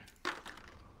 Sorry.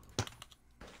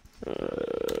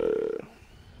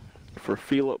 For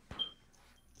Philip,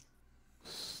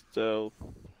 stealth.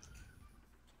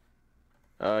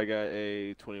 I got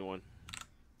a 21.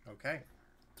 Okay.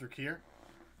 Through Kier.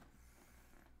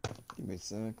 Give me a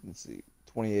sec. Let's see.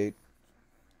 28.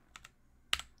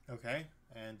 Okay.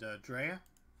 And Drea.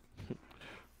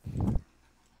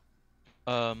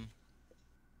 I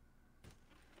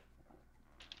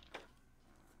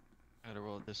gotta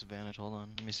roll a disadvantage. Hold on.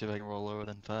 Let me see if I can roll lower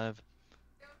than 5.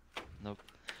 Nope.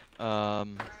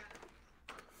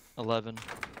 11.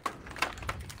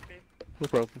 No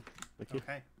problem. Thank you.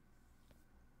 Okay.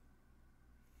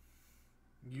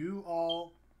 You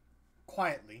all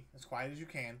quietly, as quiet as you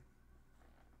can,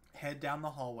 head down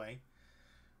the hallway.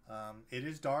 It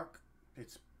is dark.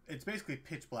 It's basically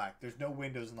pitch black. There's no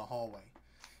windows in the hallway.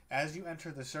 As you enter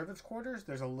the servants' quarters,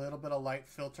 there's a little bit of light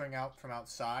filtering out from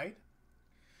outside,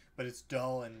 but it's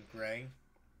dull and gray.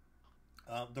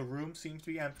 The room seems to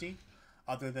be empty,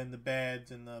 other than the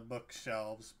beds and the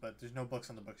bookshelves, but there's no books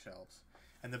on the bookshelves.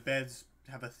 And the beds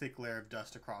have a thick layer of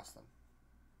dust across them.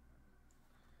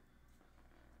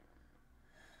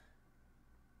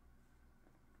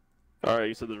 All right,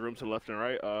 you said the rooms to the left and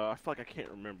right. I feel like I can't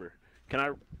remember. Can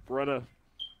I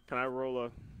roll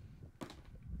a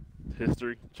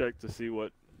history check to see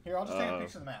what? Here, I'll just take a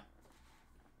picture of the map.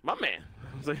 My man.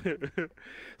 It's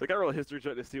like I roll a history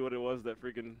check to see what it was that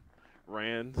freaking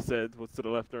Rand said. What's to the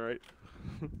left and right?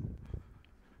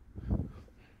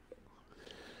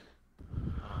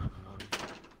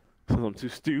 I'm too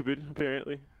stupid,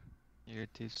 apparently. You're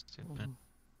too stupid.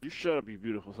 You shut up, you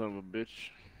beautiful son of a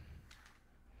bitch.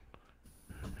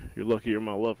 You're lucky you're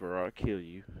my lover, or I'll kill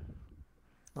you.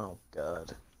 Oh,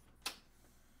 God.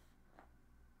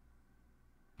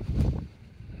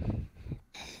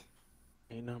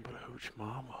 Ain't nothing but a hooch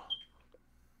mama.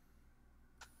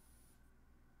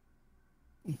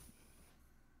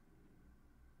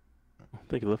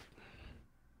 Thank you, love.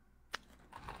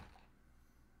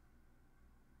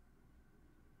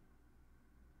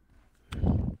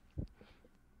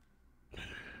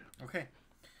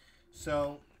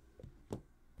 So,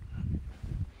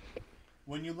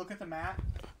 when you look at the map,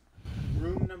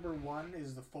 room number 1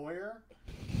 is the foyer,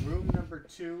 room number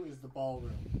 2 is the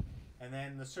ballroom, and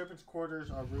then the servants' quarters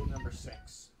are room number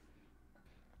 6.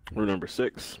 Room number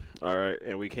 6. All right,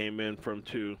 and we came in from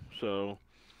 2, so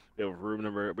we have room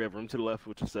to the left,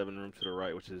 which is 7, room to the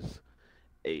right, which is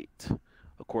 8.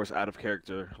 Of course, out of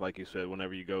character, like you said,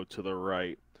 whenever you go to the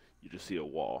right, you just see a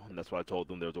wall, and that's why I told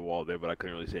them there was a wall there, but I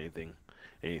couldn't really see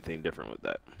anything different with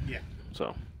that. Yeah.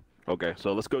 So, okay,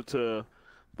 so let's go to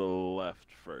the left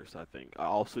first. I think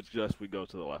I'll suggest we go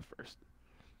to the left first.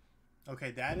 Okay,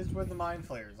 that is where the mind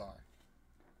flayers are.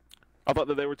 I thought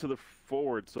that they were to the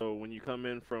forward. So when you come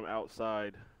in from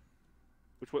outside,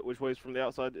 which way is from the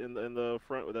outside in the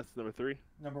front? Well, that's number 3.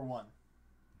 Number 1.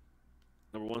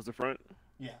 Number 1's the front.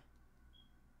 Yeah.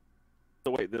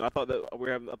 So wait, then I thought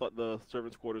the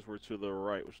servants' quarters were to the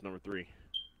right, which is number 3.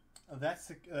 That's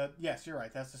the, yes, you're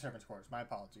right. That's the servants' quarters. My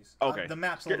apologies. Okay. The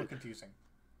map's a little confusing.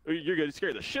 You're good. You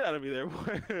scared the shit out of me there.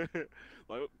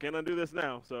 Like, can I do this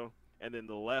now? So, and then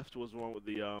the left was the one with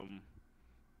the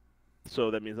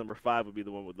So that means number 5 would be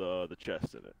the one with the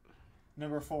chest in it.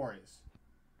 Number 4 is.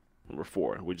 Number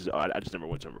 4, which is I just never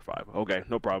went to number 5. Okay,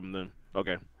 no problem then.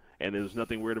 Okay, and there's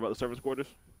nothing weird about the servants' quarters.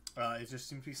 It just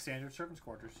seems to be standard servants'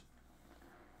 quarters.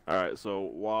 All right.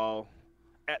 So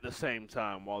at the same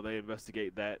time, while they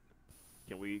investigate that,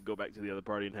 can we go back to the other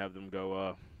party and have them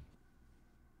go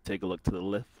take a look to the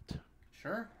lift?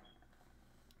 Sure.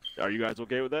 Are you guys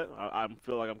okay with that? I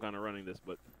feel like I'm kind of running this,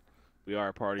 but we are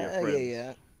a party of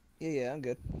friends. Yeah, I'm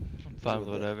good. I'm fine with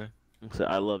whatever. So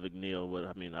I love Igneal, but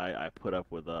I mean, I put up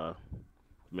with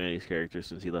Manny's character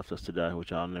since he left us to die,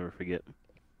 which I'll never forget.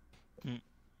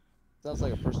 Sounds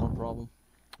like a personal problem.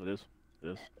 It is. It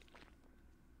is.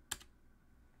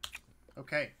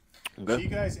 Okay. Okay. So you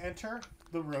guys enter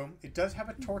the room. It does have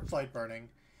a torchlight burning,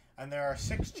 and there are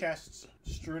 6 chests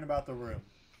strewn about the room.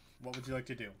 What would you like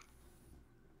to do?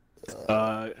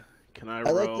 Can I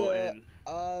roll in?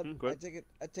 Go I ahead.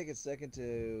 take a second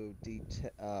to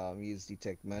use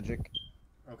detect magic.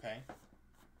 Okay.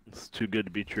 It's too good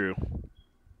to be true.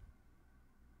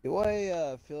 Do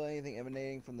I feel anything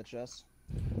emanating from the chest?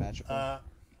 Magical.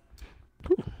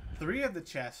 3 of the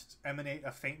chests emanate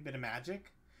a faint bit of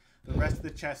magic. The rest of the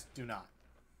chests do not.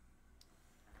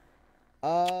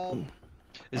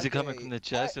 Is it coming okay, from the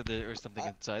chest or something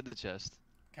inside the chest?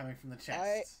 Coming from the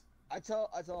chests. I tell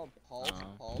him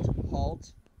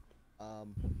halt.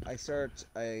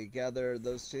 I gather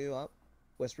those 2 up,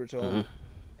 whisper to him,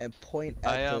 and point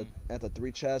at the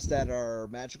 3 chests that are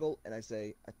magical, and I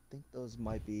say, I think those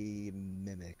might be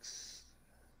mimics.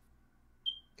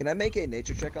 Can I make a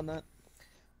nature check on that?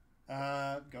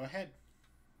 Go ahead.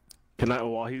 Can I,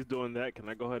 while he's doing that, can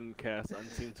I go ahead and cast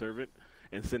Unseen Servant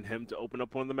and send him to open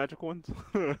up one of the magic ones?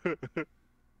 Can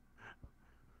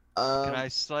I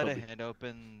slide a hand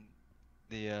open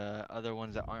the other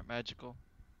ones that aren't magical?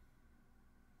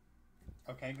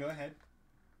 Okay, go ahead.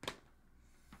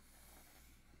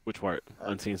 Which part?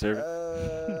 Unseen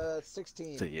Servant?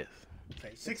 16. Say yes.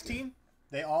 Okay, 16.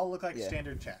 They all look like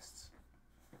standard chests.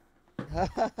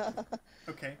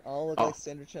 Okay. All look like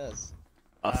standard chests.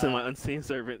 I'll send my Unseen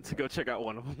Servant to go check out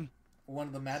one of them. One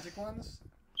of the magic ones?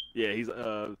 Yeah, he's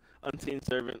Unseen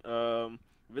Servant.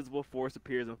 Visible force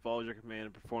appears and follows your command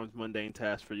and performs mundane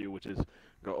tasks for you, which is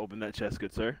go open that chest,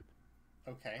 good sir.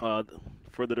 Okay.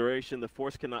 For the duration, the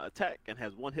force cannot attack and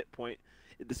has 1 hit point.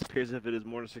 It disappears if it is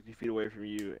more than 60 feet away from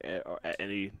you at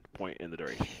any point in the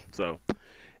duration. So,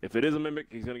 if it is a mimic,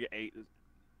 he's gonna get 8.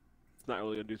 It's not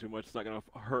really gonna do too much. It's not gonna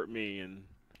hurt me, and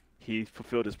he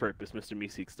fulfilled his purpose, Mr.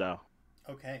 Meeseek style.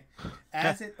 Okay.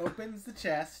 As it opens the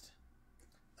chest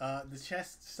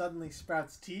suddenly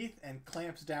sprouts teeth and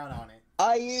clamps down on it.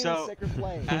 I use So, Sacred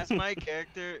Flame. As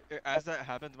that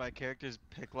happens, my character's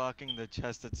picklocking the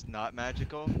chest that's not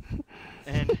magical,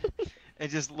 and it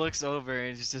just looks over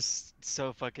and is just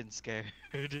so fucking scared.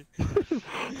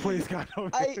 Please, God,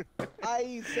 I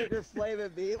use Sacred Flame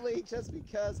immediately just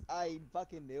because I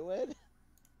fucking knew it.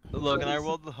 Look, and I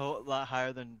rolled a whole lot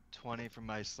higher than 20 from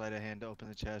my sleight of hand to open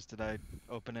the chest. Did I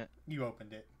open it? You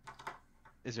opened it.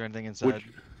 Is there anything inside?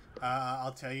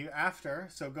 I'll tell you after.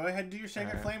 So go ahead and do your Sacred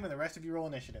Alright. Flame, and the rest of you roll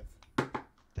initiative.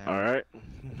 Damn. All right.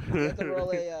 You have to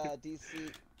roll a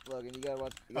DC. Logan, you gotta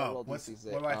roll what's- DC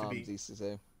save. what do I have to be? DC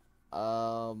save.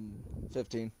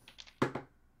 15.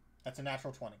 That's a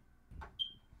natural 20.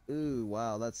 Ooh,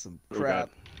 wow, that's some Oh, crap.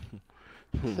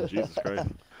 God. Jesus Christ.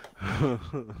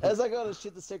 As I go to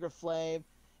shoot the Sacred Flame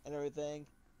and everything,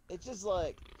 it's just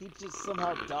like he just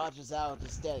somehow dodges out,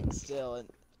 just standing still, and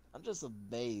I'm just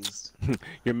amazed.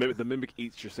 The mimic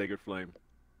eats your sacred flame.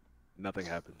 Nothing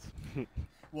happens.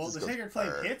 Well, Just the goes, sacred flame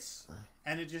 "Arr." hits,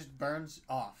 and it just burns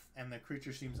off, and the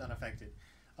creature seems unaffected.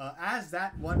 As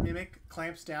that one mimic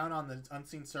clamps down on the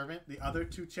unseen servant, the other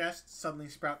two chests suddenly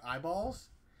sprout eyeballs,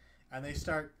 and they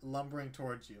start lumbering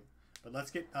towards you. But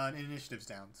let's get initiatives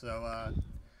down. So,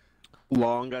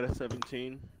 Long got a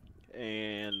 17,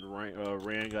 and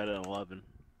Rand got an 11.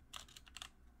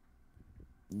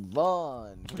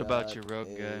 Vaughn. What about got your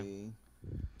rogue guy? a-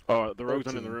 Oh, the rogue's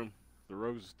not in the 13. room. The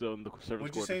rogue's still in the servants' What'd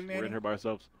you quarters. say, We're Manny? in here by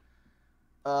ourselves.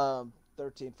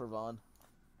 13 for Vaughn.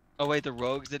 Oh wait, the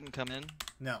rogues didn't come in.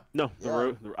 no. No, the Yeah.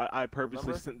 rogue. I purposely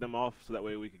Remember? sent them off so that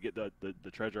way we could get the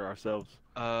treasure ourselves.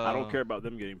 I don't care about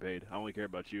them getting paid. I only care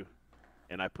about you.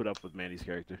 And I put up with Mandy's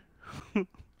character.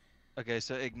 Okay,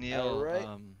 so Igneal Alright.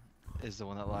 is the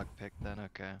one that lockpicked then.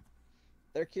 Okay.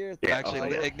 They're curious. Yeah,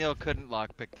 Actually, okay. Igneal couldn't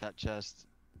lockpick that chest.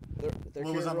 They're Well, it was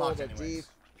curious unlocked rolled a D. anyways.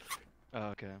 Oh,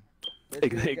 okay. They're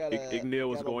curious got a- Ignil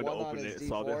was got a going to 1 on open his it,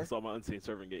 saw D4. my unseen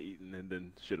servant get eaten, and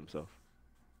then shit himself.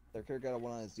 Their character got a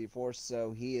 1 on his D4,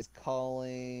 so he is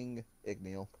calling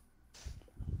Igneal.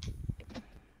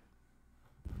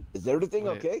 Is everything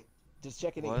Wait. okay? Just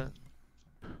checking in. What?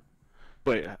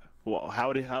 Wait, well,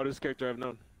 how does this character have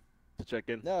known to check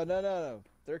in? No. Their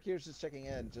character's just checking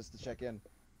in, just to check in.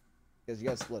 Because you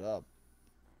guys split up.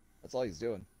 That's all he's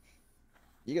doing.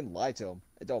 You can lie to him.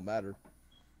 It don't matter.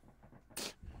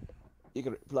 You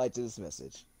can reply to this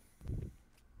message.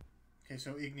 Okay,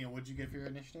 so Igneal, what'd you get for your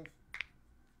initiative?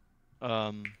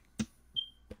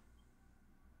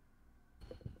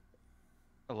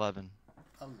 11. 11.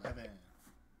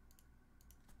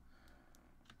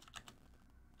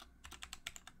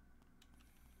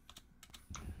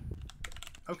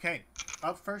 Okay,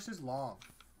 up first is Long.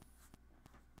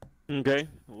 Okay,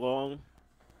 Long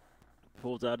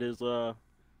pulls out his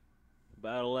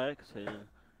battle axe and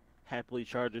happily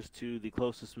charges to the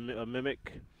closest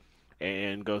mimic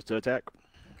and goes to attack.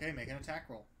 Okay, make an attack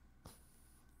roll.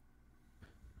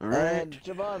 All right. And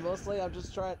Javon, mostly I'm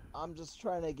just trying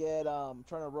to get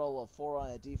trying to roll a 4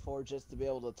 on a D4 just to be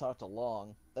able to talk to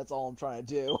Long. That's all I'm trying to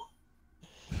do.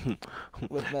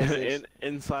 With message.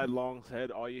 Inside Long's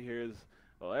head, all you hear is,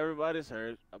 "Well, everybody's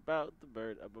heard about the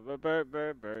bird.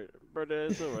 Bird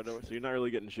is a runner." So you're not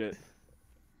really getting shit.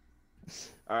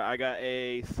 All right, I got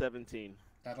a 17.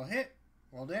 That'll hit.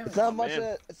 Roll damage. It's not much.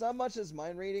 man. It's not much as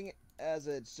mind reading as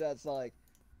it's just like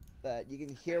that. You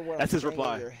can hear what That's I'm his saying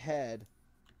reply. in your head,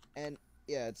 and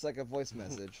yeah, it's like a voice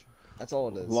message. That's all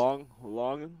it is. Long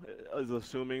is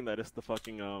assuming that it's the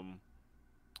fucking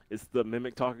it's the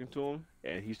mimic talking to him,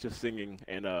 and he's just singing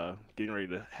and getting ready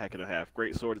to hack it in half.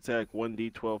 Great sword attack,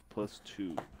 1d12 plus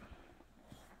 2.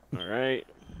 All right,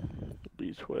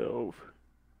 d12.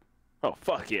 Oh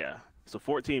fuck yeah! So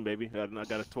 14, baby. I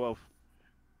got a 12.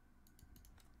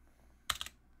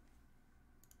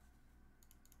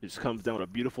 It just comes down with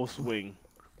a beautiful swing.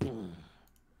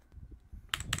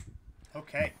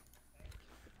 Okay.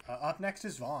 Up next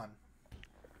is Vaughn.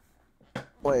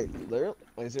 Wait, literally?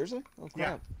 Wait, seriously? Oh Yeah.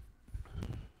 crap.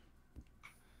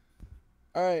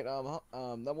 All right.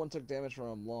 That one took damage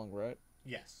from Long, right?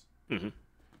 Yes.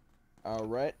 All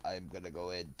right. I'm gonna go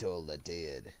ahead and toll the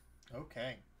dead.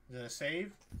 Okay. Is it a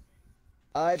save?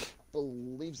 I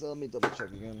believe so. Let me double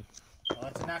check again. Well,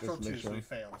 that's a natural Just to 2, make so sure. he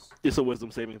fails. It's a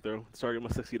wisdom saving throw. Target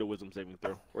must succeed a wisdom saving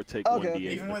throw, or take Okay. 1d8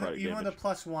 Even with necrotic a damage.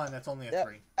 +1, that's only a Yep.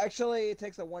 3. Actually, it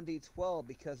takes a 1d12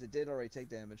 because it did already take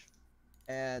damage.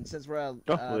 And since we're at,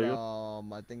 there you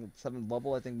I think 7th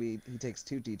level, I think he takes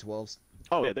 2 d12s.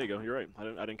 Oh yeah, there you go. You're right. I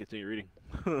didn't continue reading.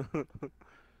 Don't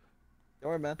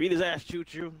worry, man. Beat his ass, choo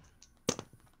choo.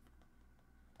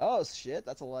 Oh shit,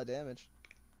 that's a lot of damage.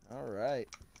 All right.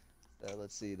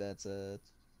 Let's see. That's a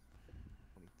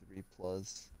 23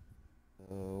 plus.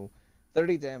 So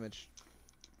 30 damage.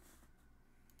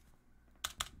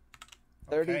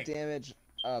 30 Okay. damage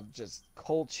of just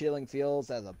cold chilling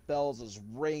feels as a bell's is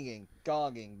ringing,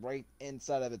 gonging right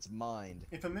inside of its mind.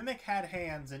 If a mimic had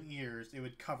hands and ears, it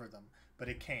would cover them, but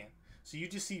it can't. So you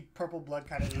just see purple blood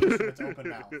kind of ooze from its open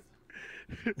mouth.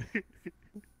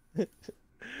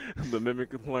 The mimic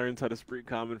learns how to speak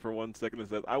common for 1 second and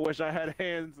says, "I wish I had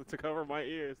hands to cover my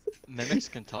ears." Mimics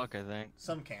can talk, I think.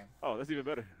 Some can, Oh, that's even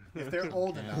better. if they're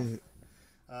old Okay.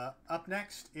 enough. Up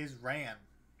next is Ran.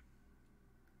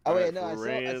 Oh wait, Alright, no, for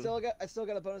I Ran- still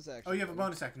got a bonus action. Oh, you have a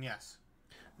bonus action, yes.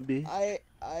 B. I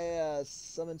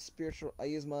summon spiritual. I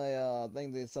use my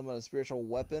thing to summon a spiritual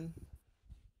weapon,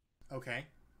 Okay.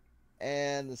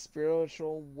 and the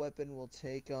spiritual weapon will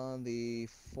take on the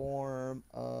form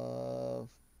of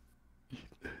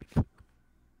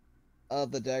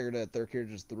the dagger that their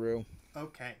character just threw.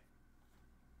 Okay.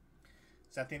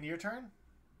 Is that the end of your turn?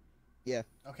 Yeah.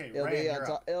 Okay, It'll Rand, be on you're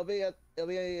top. up. It'll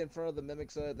be in front of the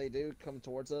mimics. They do come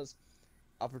towards us.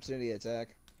 Opportunity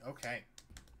attack. Okay.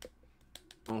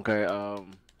 Okay.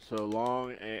 So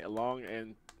Long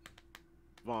and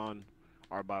Vaughn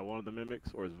are by one of the mimics,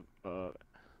 or is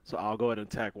so I'll go ahead and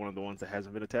attack one of the ones that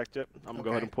hasn't been attacked yet. I'm gonna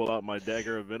go ahead Okay. and pull out my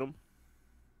dagger of venom,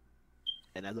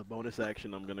 and as a bonus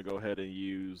action, I'm gonna go ahead and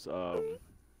use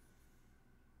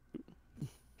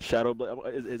Shadow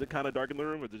Blade. Is it kind of dark in the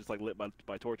room, or is it just like lit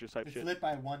by torches type It's shit? lit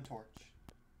by one torch.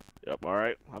 Yep. All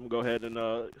right. I'm gonna go ahead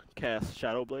and cast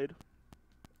Shadow Blade.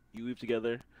 You weave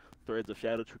together threads of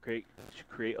shadow to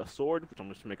create a sword, which I'm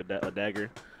just gonna make a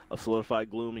dagger. A solidified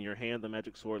gloom in your hand. The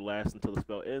magic sword lasts until the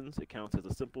spell ends. It counts as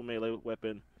a simple melee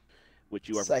weapon, which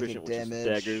you are Psychic proficient, which is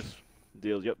damage. daggers.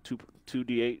 Deals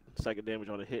 2d8 psychic damage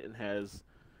on a hit and has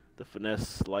the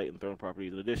finesse, light, and throwing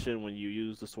properties. In addition, when you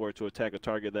use the sword to attack a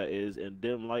target that is in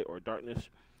dim light or darkness,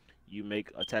 you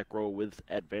make attack roll with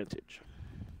advantage.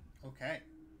 Okay.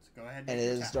 So go ahead and And make it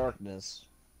your is attack. darkness.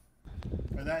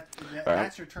 Or Alright.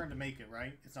 that's your turn to make it,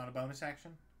 right? It's not a bonus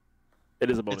action? It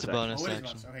is a bonus It's a action. bonus Oh, it is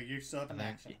action. bonus. Okay, you still have an I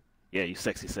think. action. Yeah, you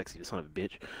sexy, son of a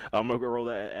bitch. I'm gonna roll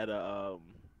that at a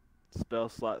spell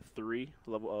slot 3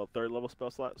 level, third level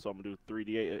spell slot. So I'm gonna do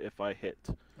 3d8 if I hit.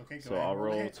 Okay, go So ahead I'll and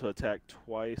roll the roll hit. to attack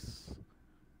twice.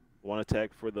 One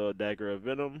attack for the dagger of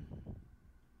venom.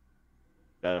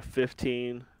 Got a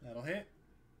 15, That'll hit.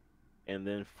 and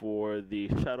then for the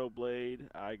shadow blade,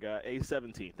 I got a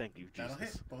 17. Thank you, That'll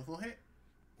Jesus. hit. Both will hit.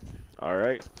 All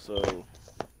right, so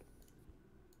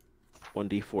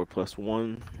 1d4 plus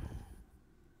 1.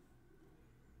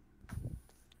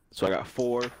 So I got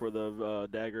 4 for the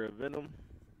dagger of venom,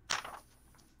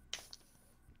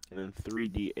 and then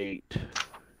 3d8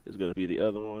 is gonna be the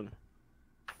other one,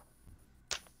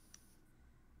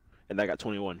 and I got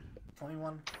 21.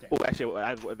 21. Oh, actually, I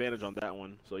have advantage on that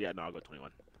one, so yeah, no, I'll go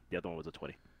 21. The other one was a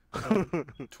 20. So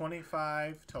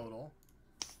 25 total.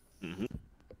 hmm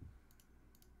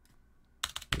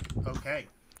Okay.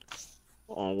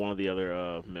 On one of the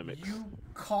other mimics. You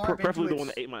carve Preferably into the one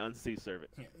its, that ate my unseen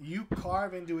servant. yeah, you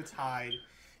carve into its hide,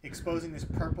 exposing this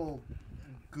purple,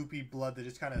 goopy blood that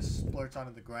just kind of splurts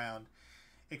onto the ground.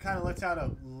 It kind of lets out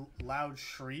a loud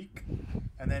shriek,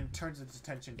 and then turns its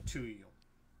attention to you.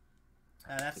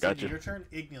 That's the end Gotcha. of your turn.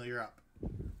 Ignil, you're up.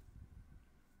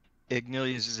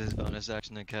 Ignil uses his bonus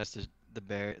action to cast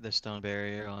the stone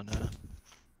barrier on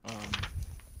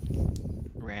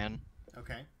Ran,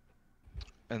 Okay.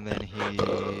 and then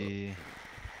he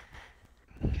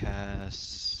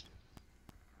casts.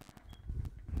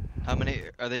 How many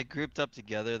are they grouped up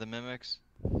together? The mimics.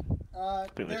 I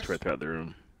think they spread throughout the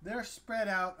room. They're spread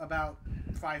out about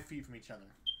 5 feet from each other.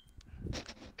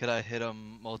 Could I hit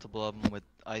them, multiple of them, with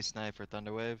Ice Knife or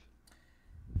Thunderwave?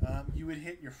 You would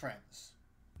hit your friends.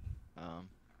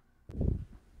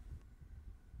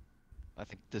 I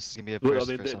think this is gonna be a Well,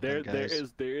 first for something,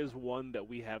 guys. there is one that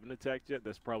we haven't attacked yet.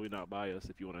 That's probably not by us.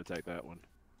 If you want to attack that one,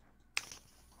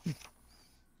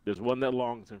 there's one that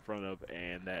Long's in front of,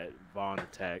 and that Vaughn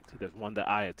attacked. There's one that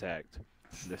I attacked.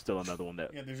 And there's still another one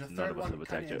that Yeah, there's a none third of us one have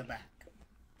kind attacked of in the yet.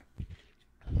 back.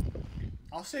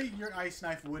 I'll say your ice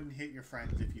knife wouldn't hit your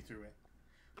friends if you threw it,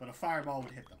 but a fireball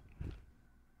would hit them.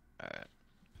 Alright.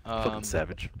 Fucking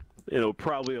savage. It'll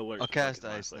probably alert. I'll the cast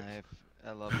fucking Ice Life. Knife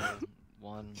at level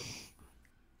 1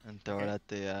 and throw it at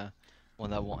the one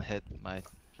that won't hit my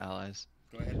allies.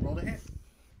 Go ahead and roll to hit.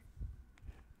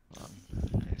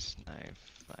 Ice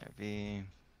Knife 5e.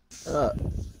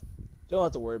 Don't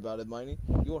have to worry about it, Miney.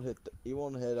 You won't hit. You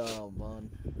won't hit. Vaughn.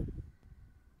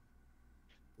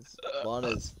 Vaughn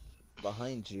is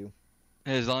behind you.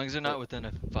 As long as they're not within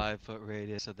a 5-foot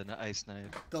radius of the Ice Knife.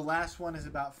 The last one is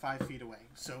about 5 feet away,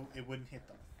 so it wouldn't hit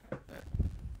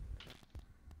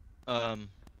them.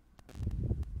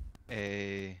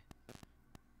 A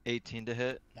 18 to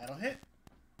hit. That'll hit.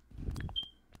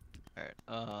 Alright,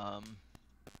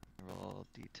 roll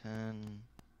D10.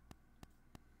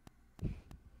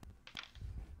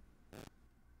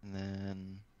 And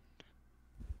then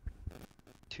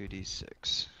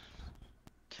 2d6.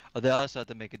 Oh, they also have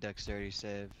to make a dexterity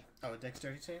save. Oh, a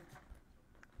dexterity save?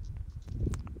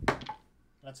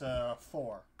 That's a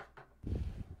 4.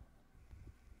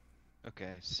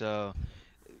 Okay, so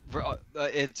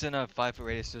it's in a 5-foot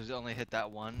radius, so does it only hit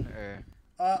that one, or?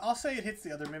 I'll say it hits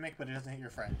the other mimic, but it doesn't hit your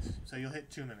friends. So you'll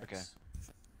hit 2 mimics.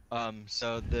 Okay.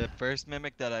 So the first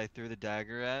mimic that I threw the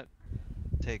dagger at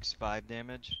takes 5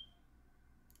 damage.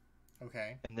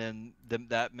 Okay. And then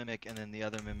that mimic and then the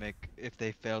other mimic, if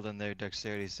they failed on their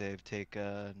dexterity save, take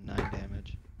 9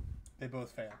 damage. They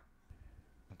both fail.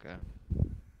 Okay.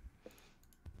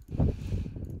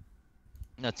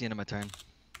 That's the end of my turn.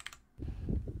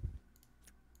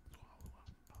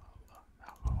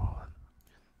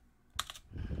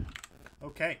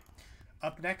 Okay.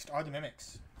 Up next are the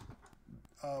mimics.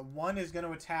 One is going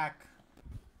to attack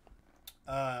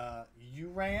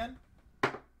Uran.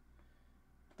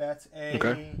 That's a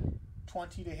Okay.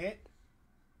 20 to hit.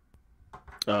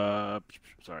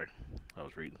 Sorry, I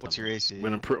was reading. What's something. your AC?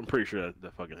 When I'm pretty sure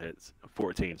that fucking hits.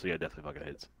 14, so yeah, definitely fucking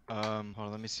hits. Hold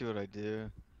on, let me see what I do.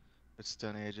 With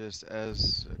stun aegis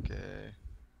as okay.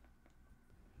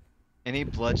 Any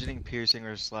bludgeoning, piercing,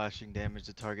 or slashing damage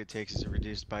the target takes is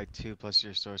reduced by 2 plus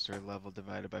your sorcerer level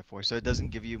divided by 4. So it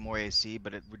doesn't give you more AC,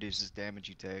 but it reduces damage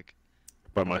you take.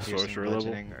 By from my piercing, sorcerer level.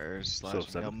 bludgeoning, or slashing. No,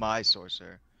 7. my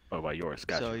sorcerer. Oh, by yours.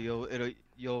 Gotcha. So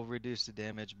you'll reduce the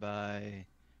damage by.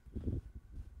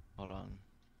 Hold on.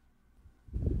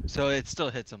 So it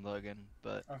still hits him, Logan,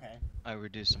 but Okay. I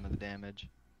reduce some of the damage.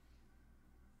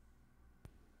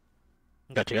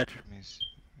 Gotcha. Let me see.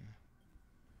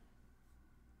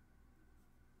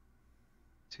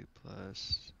 2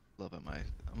 plus.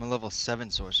 I'm a level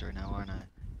 7 sorcerer now, aren't I?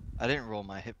 I didn't roll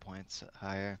my hit points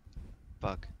higher.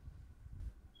 Fuck.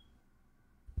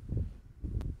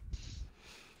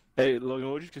 Hey, Logan,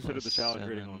 what would you consider Plus the challenge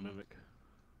rating on 7. Mimic?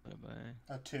 What am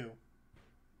I? A 2.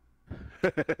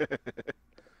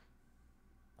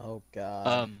 Oh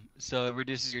god. So it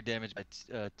reduces your damage by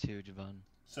 2, Javon.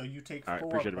 So you take Alright, 4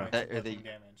 appreciate it, points man. of Or the- bludgeoning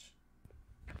damage.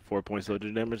 4 points of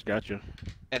damage. Gotcha.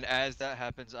 And as that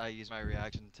happens, I use my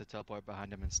reaction to teleport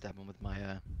behind him and stab him with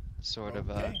my sword of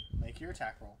Okay. Make your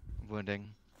attack roll.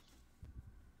 wounding.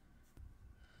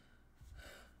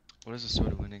 What does the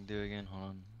sword of wounding do again? Hold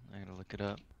on, I gotta look it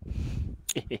up.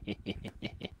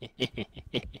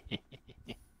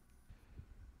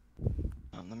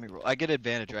 Let me roll. I get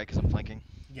advantage, right? Because I'm flanking.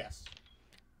 Yes.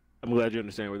 I'm glad you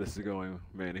understand where this is going,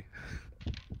 Manny.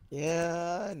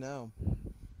 Yeah, I know.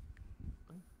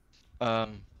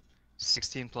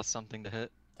 16 plus something to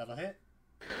hit. That'll hit.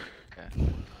 Okay.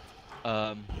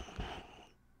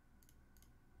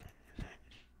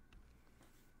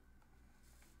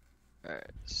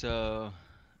 Alright, so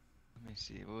let me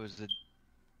see. What was the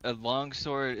a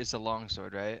longsword is a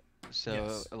longsword, right? So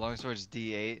Yes. a longsword is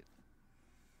D8.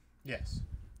 Yes.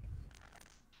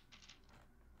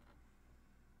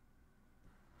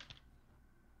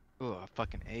 Ooh, a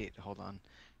fucking 8. Hold on.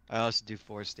 I also do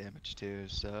force damage too,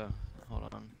 so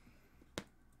hold on.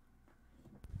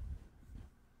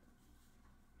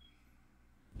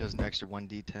 Does an extra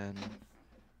 1d10.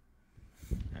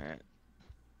 Alright.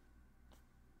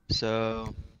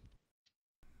 So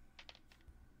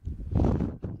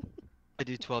I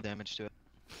do 12 damage to it.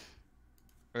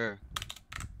 Or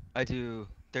I do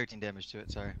 13 damage to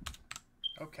it, sorry.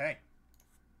 Okay.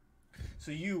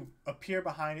 So you appear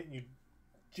behind it and you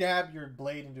jab your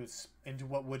blade into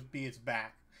what would be its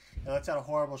back. It lets out a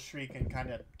horrible shriek and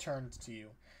kind of turns to you.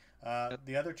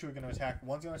 The other two are going to attack.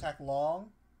 One's going to attack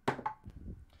long.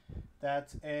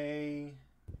 That's a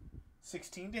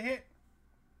 16 to hit.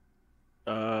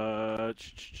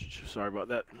 Sorry about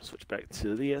that. Switch back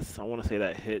to this. I want to say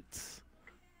that hits.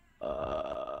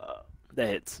 That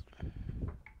hits.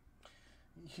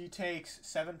 He takes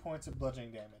 7 points of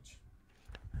bludgeoning damage.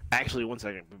 Actually, 1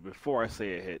 second. Before I say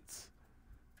it hits,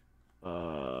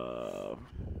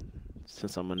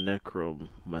 since I'm a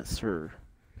necromancer,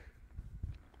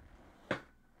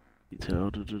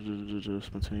 detail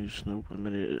spontaneous nope a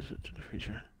minute to the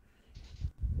feature.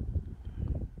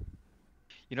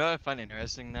 You know what I find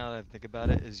interesting now that I think about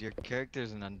it is your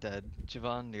character's an undead,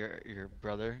 Javon, your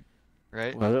brother,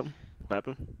 right? What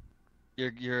happened?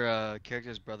 Your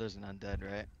character's brother's an undead,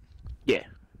 right? Yeah.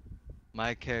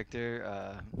 My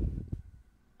character,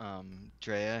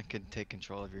 Drea, could take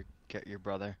control of your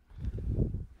brother.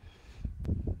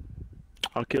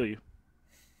 I'll kill you.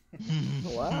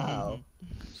 Wow.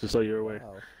 Just so you're aware.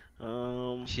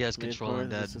 Wow. She has control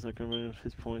undead.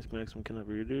 His points maximum cannot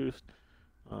be reduced.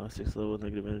 6th level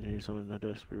negative energy. Summon no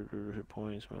desperate hit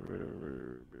points.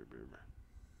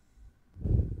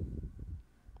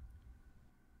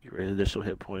 Get rid of additional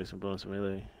hit points and bonus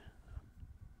melee.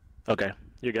 Okay,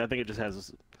 you're good. I think it just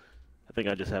has. I think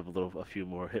I just have a few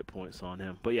more hit points on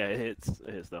him. But yeah, it hits.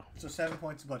 It hits though. So 7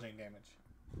 points of bludgeoning damage.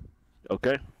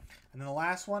 Okay. And then the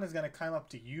last one is going to come up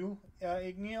to you,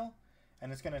 Igneal,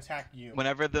 and it's going to attack you.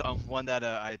 Whenever the one that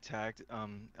I attacked,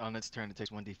 on its turn, it takes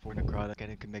 1d4 necrotic,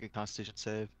 and it can make a Constitution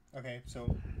save. Okay,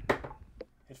 so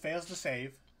it fails to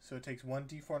save, so it takes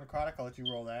 1d4 necrotic. I'll let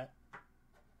you roll that.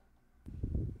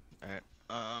 Alright,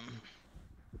 let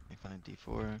me find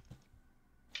d4.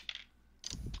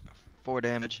 4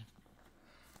 damage.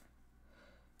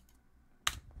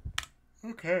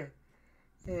 Okay.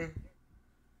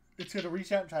 It's going to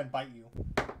reach out and try and bite you.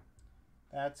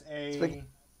 That's a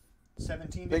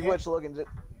 17 to Big hit. Witch, Logan.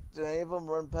 Did any of them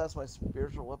run past my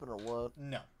spiritual weapon or what?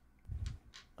 No.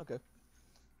 Okay.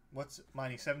 What's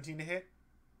Miney? 17 to hit?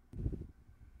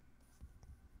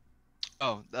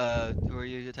 Oh, who are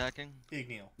you attacking?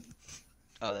 Igneal.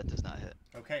 Oh, that does not hit.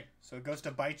 Okay, so it goes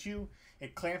to bite you.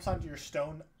 It clamps onto your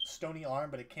stony arm,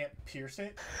 but it can't pierce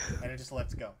it, and it just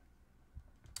lets go.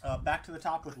 Back to the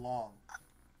top with Long.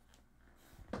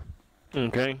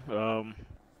 Okay.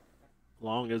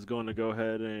 Long is going to go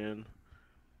ahead and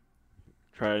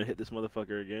try to hit this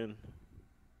motherfucker again.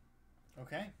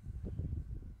 Okay.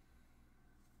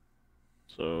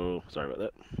 So sorry about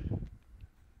that.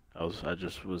 I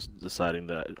just was deciding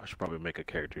that I should probably make a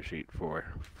character sheet for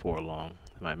Long.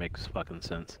 It might make fucking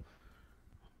sense.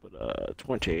 But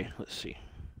 20. Let's see.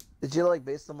 Did you like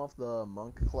base them off the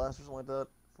monk class or something like that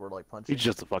for like punching? He's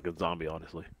just a fucking zombie,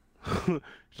 honestly.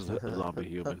 Just a zombie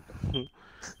human.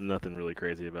 Nothing really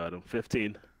crazy about him.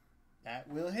 15. That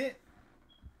will hit.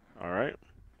 All right.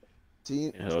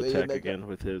 And he'll attack again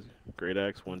with his great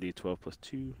axe. 1d12 plus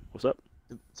 2. What's up?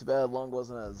 Too bad Long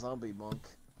wasn't a zombie monk.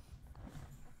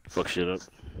 Fuck shit up.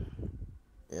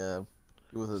 Yeah,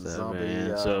 with his 7,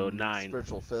 zombie. So 9.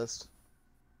 Spiritual fist.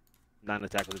 9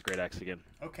 attack with his great axe again.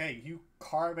 Okay, you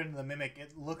carve into the mimic.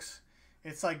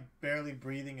 It's like barely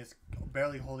breathing. It's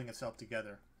barely holding itself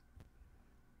together.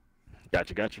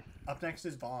 Gotcha. Up next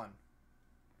is Vaughn.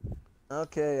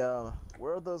 Okay,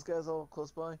 where are those guys all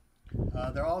close by?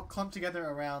 They're all clumped together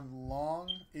around Long,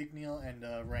 Igneal,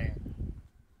 and Rand.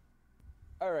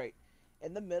 All right,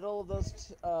 in the middle of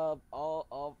those,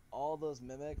 all those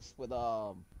mimics with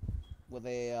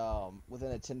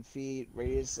within a 10 feet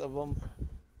radius of them.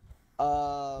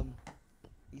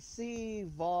 You see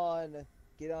Vaughn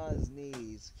get on his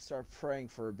knees, start praying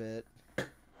for a bit,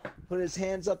 put his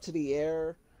hands up to the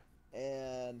air,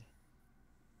 and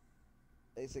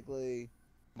basically,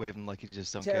 Wave him like you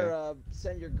just don't care. Terra,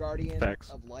 send your guardian Facts.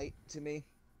 of light to me,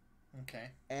 Okay.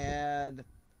 and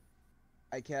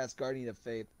I cast Guardian of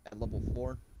Faith at level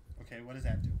 4. Okay, what does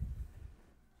that do?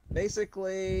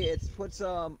 Basically, it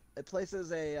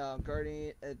places a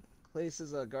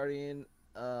guardian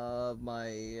of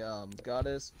my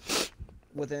goddess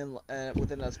within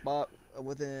a spot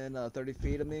within 30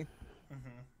 feet of me. Mm-hmm.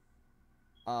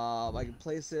 I can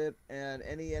place it, and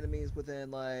any enemies within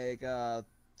like 10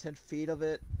 feet of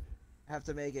it have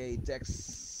to make a dex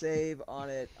save on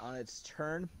its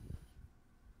turn.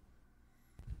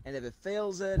 And if it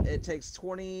fails it, it takes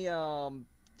 20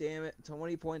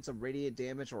 points of radiant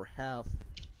damage, or half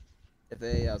if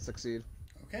they succeed.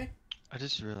 Okay. I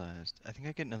just realized. I think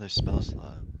I get another spell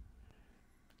slot.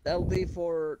 That'll be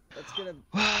for. That's gonna.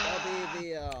 That'll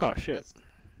be the. Oh shit.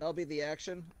 That'll be the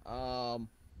action. For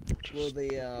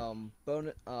the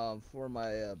bonus for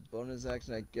my bonus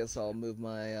action, I guess I'll move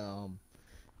my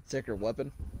sacred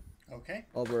weapon Okay.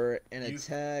 over and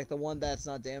attack the one that's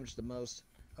not damaged the most.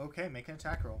 Okay, make an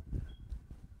attack roll.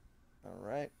 All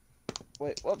right.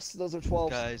 Wait. Whoops. Those are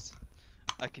 12. Guys,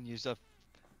 I can use a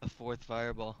fourth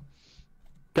fireball.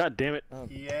 God damn it. Oh,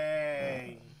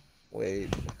 Yay.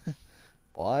 wait.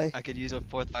 Why? I could use a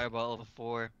fourth fireball of a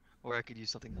 4, or I could use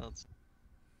something else.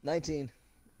 19.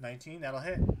 19, that'll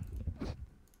hit. All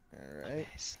right.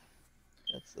 Nice.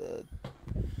 That's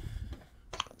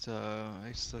So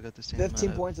I still got the same 15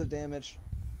 amount points of damage.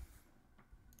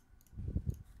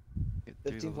 Get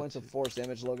through 15 level points of 2. force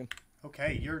damage, Logan.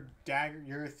 Okay, your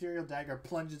ethereal dagger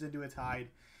plunges into its hide.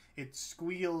 It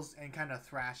squeals and kind of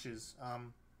thrashes.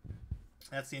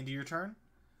 That's the end of your turn.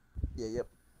 Yeah.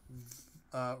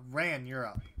 Yep. Ran, you're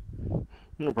up.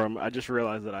 No problem. I just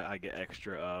realized that I get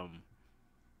extra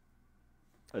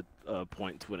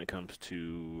points when it comes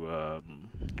to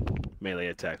melee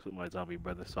attacks with my zombie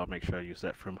brother, so I'll make sure I use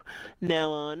that from now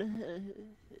on.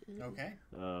 Okay.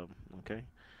 Okay.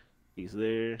 He's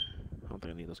there. I don't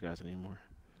think I need those guys anymore.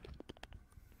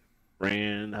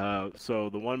 Ran. So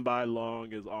the one by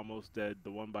Long is almost dead.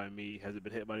 The one by me, has it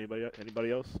been hit by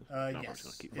anybody else? No, I'm Yes. just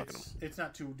gonna keep fucking him. It's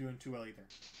not doing too well either.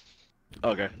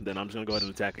 Okay, then I'm just gonna go ahead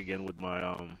and attack again with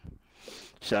my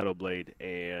Shadow Blade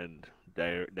and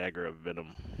Dagger of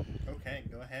Venom. Okay,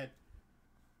 go ahead.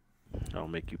 I'll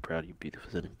make you proud, you beautiful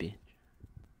son of a bitch.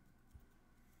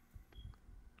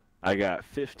 I got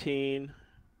 15 for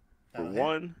That'll hit.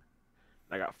 one.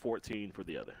 I got 14 for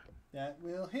the other. That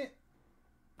will hit.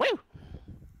 Woo!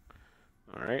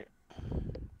 All right.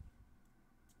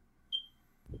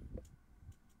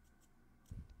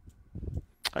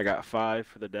 I got 5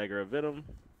 for the Dagger of Venom.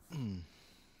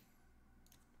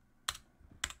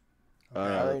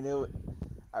 I already knew it.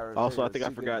 Also, I think I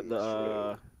forgot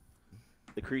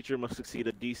the creature must succeed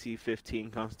a DC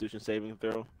 15 Constitution saving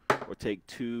throw, or take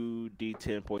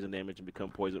 2d10 poison damage and become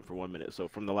poisoned for 1 minute. So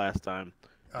from the last time,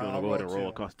 You want to I'll go ahead and roll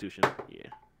a two. Constitution?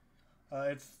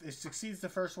 Yeah. It succeeds the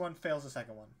first one, fails the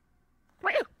second one.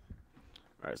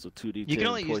 All right, so 2d10. You can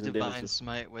only use poison Divine damage.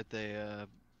 Smite with a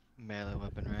melee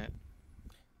weapon, right?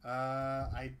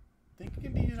 I think it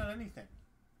can be used on anything.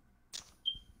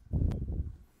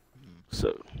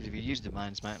 So 'Cause if you use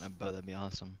Divine Smite on a bow, that'd be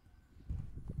awesome.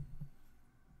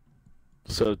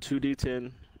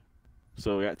 2d10.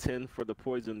 So we got 10 for the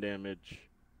poison damage.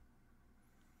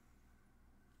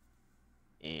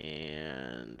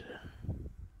 And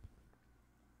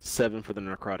 7 for the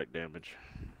necrotic damage.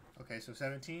 Okay, so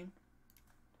 17.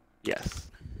 Yes.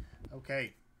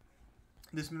 Okay.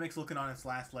 This mimic's looking on its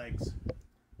last legs.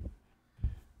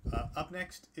 Up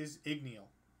next is Igneal.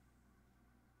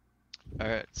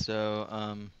 Alright,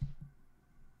 so,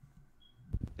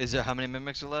 is there how many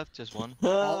mimics are left? Just one?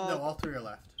 All three are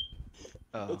left.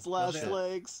 Oh. Its last they-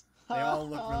 legs. They all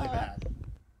look really bad.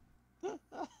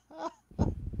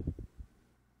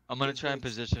 I'm gonna It try and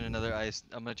makes- position another ice.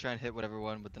 I'm gonna try and hit whatever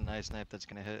one with the nice knife that's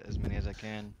gonna hit as many as I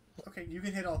can. Okay, you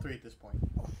can hit all three at this point.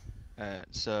 Alright,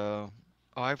 so.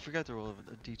 Oh, I forgot to roll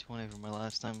a d20 for my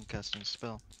last time casting a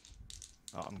spell.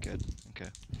 Oh, I'm good. Okay.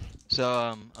 So,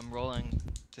 I'm rolling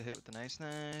to hit with the nice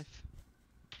knife.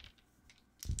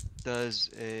 Does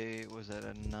a. Was that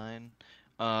a 9?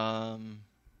 I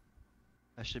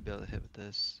should be able to hit with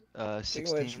this.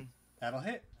 Speaking of which- 16. That'll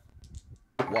hit.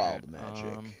 Wild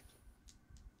magic.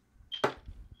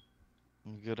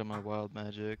 I'm good on my wild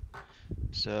magic.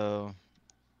 So.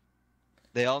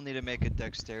 They all need to make a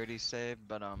dexterity save,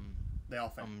 but They all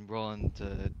fail. I'm rolling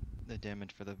the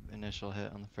damage for the initial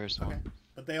hit on the first Okay. one.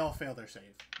 But they all fail their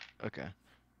save. Okay.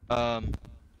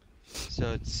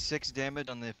 So it's 6 damage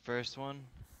on the first one,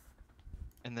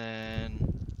 and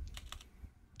then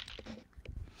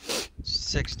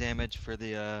 6 damage for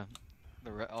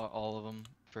all of them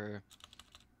for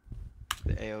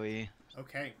the AOE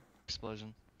Okay.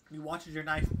 explosion. You watch as your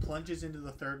knife plunges into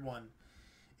the third one.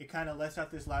 It kind of lets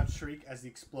out this loud shriek as the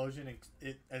explosion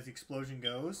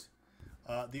goes.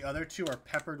 The other two are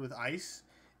peppered with ice,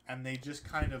 and they just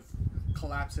kind of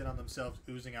collapse in on themselves,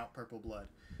 oozing out purple blood.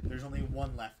 There's only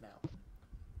one left now.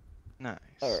 Nice.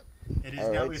 Alright. It is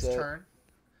All now right, its so- turn.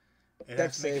 It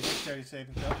Dex has to make a save. dexterity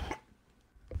saving throw.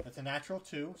 That's a natural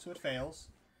 2, so it fails.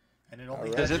 And it only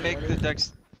Alright. has Does it to- make the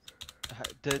dex?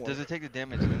 Does it take the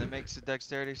damage and then it makes a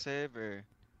dexterity save, or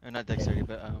not dexterity,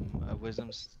 but a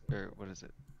wisdom's, or what is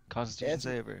it? Constitution It's-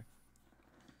 save, or?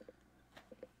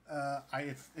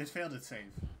 It failed its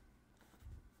save.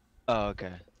 Oh,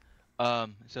 okay.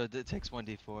 So it takes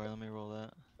 1d4. Let me roll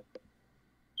that.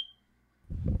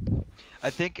 I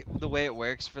think the way it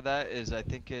works for that is I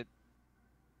think it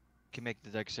can make the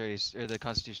dexterity or the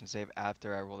Constitution save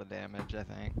after I roll the damage. I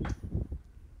think.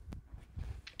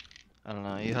 I don't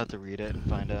know. You have to read it and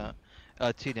find out.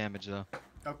 2 damage though.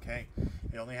 Okay.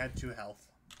 It only had 2 health.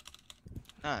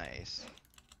 Nice.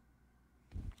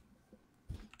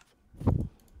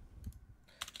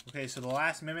 Okay, so the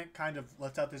last mimic kind of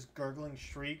lets out this gurgling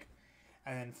shriek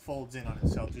and then folds in on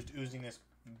itself, just oozing this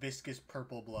viscous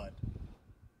purple blood.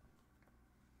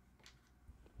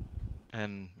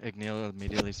 And Igneal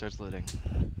immediately starts looting.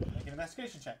 Make an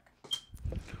investigation check.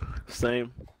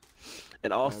 Same.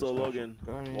 And also, That's Logan,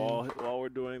 Guardian. while we're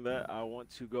doing that, I want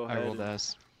to go I ahead rolled and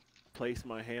S. place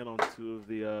my hand on 2 of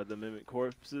the mimic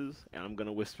corpses, and I'm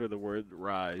gonna whisper the word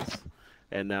 "rise,"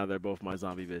 and now they're both my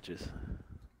zombie bitches.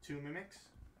 2 mimics.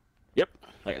 Yep,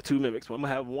 I got 2 mimics. I'm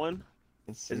gonna have one.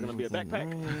 It's gonna be a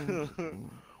backpack.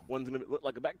 One's gonna look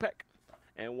like a backpack,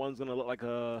 and one's gonna look like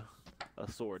a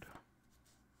sword.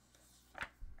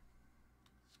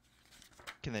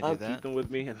 Can they do I'll Keep that? them with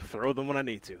me and throw them when I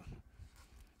need to.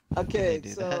 Okay,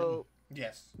 do that?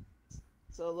 Yes.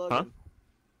 so Logan.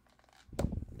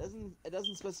 It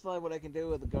doesn't specify what I can do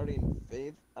with the Guardian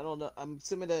Faith. I don't know. I'm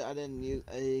assuming that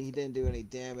he didn't do any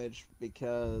damage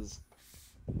because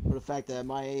for the fact that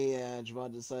my and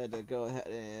Javon decided to go ahead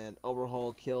and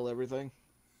overhaul, kill everything.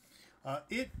 I'm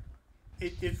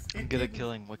I'm good at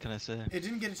killing. What can I say? It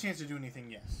didn't get a chance to do anything.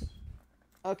 Yes.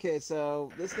 Okay,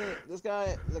 so this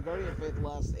guy, the Guardian Faith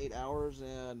lasts 8 hours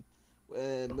and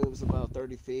it moves about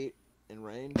 30 feet in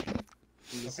range.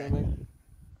 I'm assuming.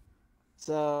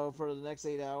 So for the next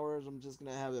 8 hours, I'm just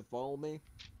gonna have it follow me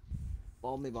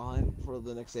behind for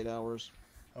the next 8 hours.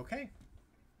 Okay.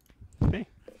 Okay.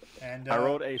 And I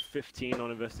rolled a 15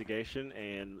 on investigation,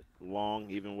 and Long,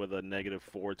 even with a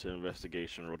 -4 to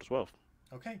investigation, rolled a 12.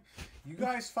 Okay. You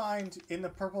guys find in the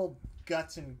purple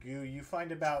guts and goo, you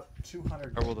find about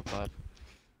 200 I gold. rolled a 5.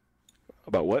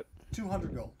 About what?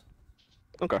 200 gold.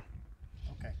 Okay.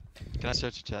 Okay. Can I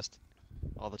search the chest?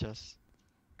 All the chests?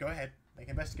 Go ahead. Make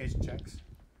investigation checks.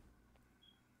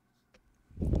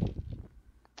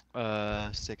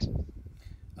 6.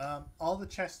 All the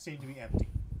chests seem to be empty.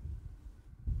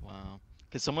 Wow.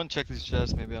 Could someone check these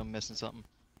chests? Maybe I'm missing something.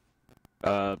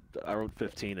 I wrote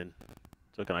 15, and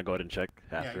so can I go ahead and check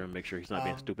after Yeah, and make sure he's not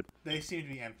being stupid? They seem to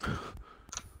be empty.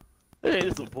 Hey,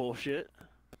 this is bullshit.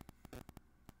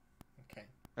 Okay.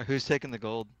 Who's taking the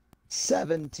gold?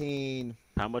 17.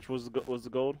 How much was the gold? It was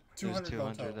 200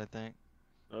 gold 200, total. I think.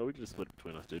 Oh, we can just split it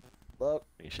between us, dude. Look,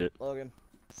 Ain't shit. Logan.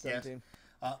 Yes. 17.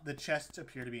 The chests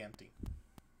appear to be empty.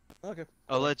 Okay.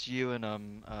 I'll let you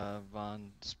and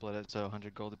Vaughn split it, so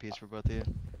 100 gold apiece for both of you.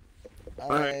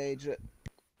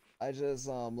 I just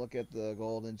look at the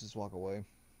gold and just walk away.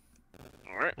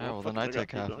 Alright. Yeah, well then I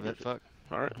take half of it. Fuck.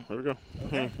 Alright, there we go.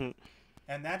 Okay.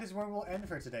 And that is where we'll end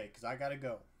for today, because I gotta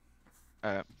go.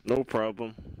 Alright. No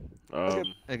problem.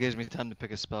 Okay. It gives me time to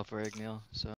pick a spell for Igneal, so.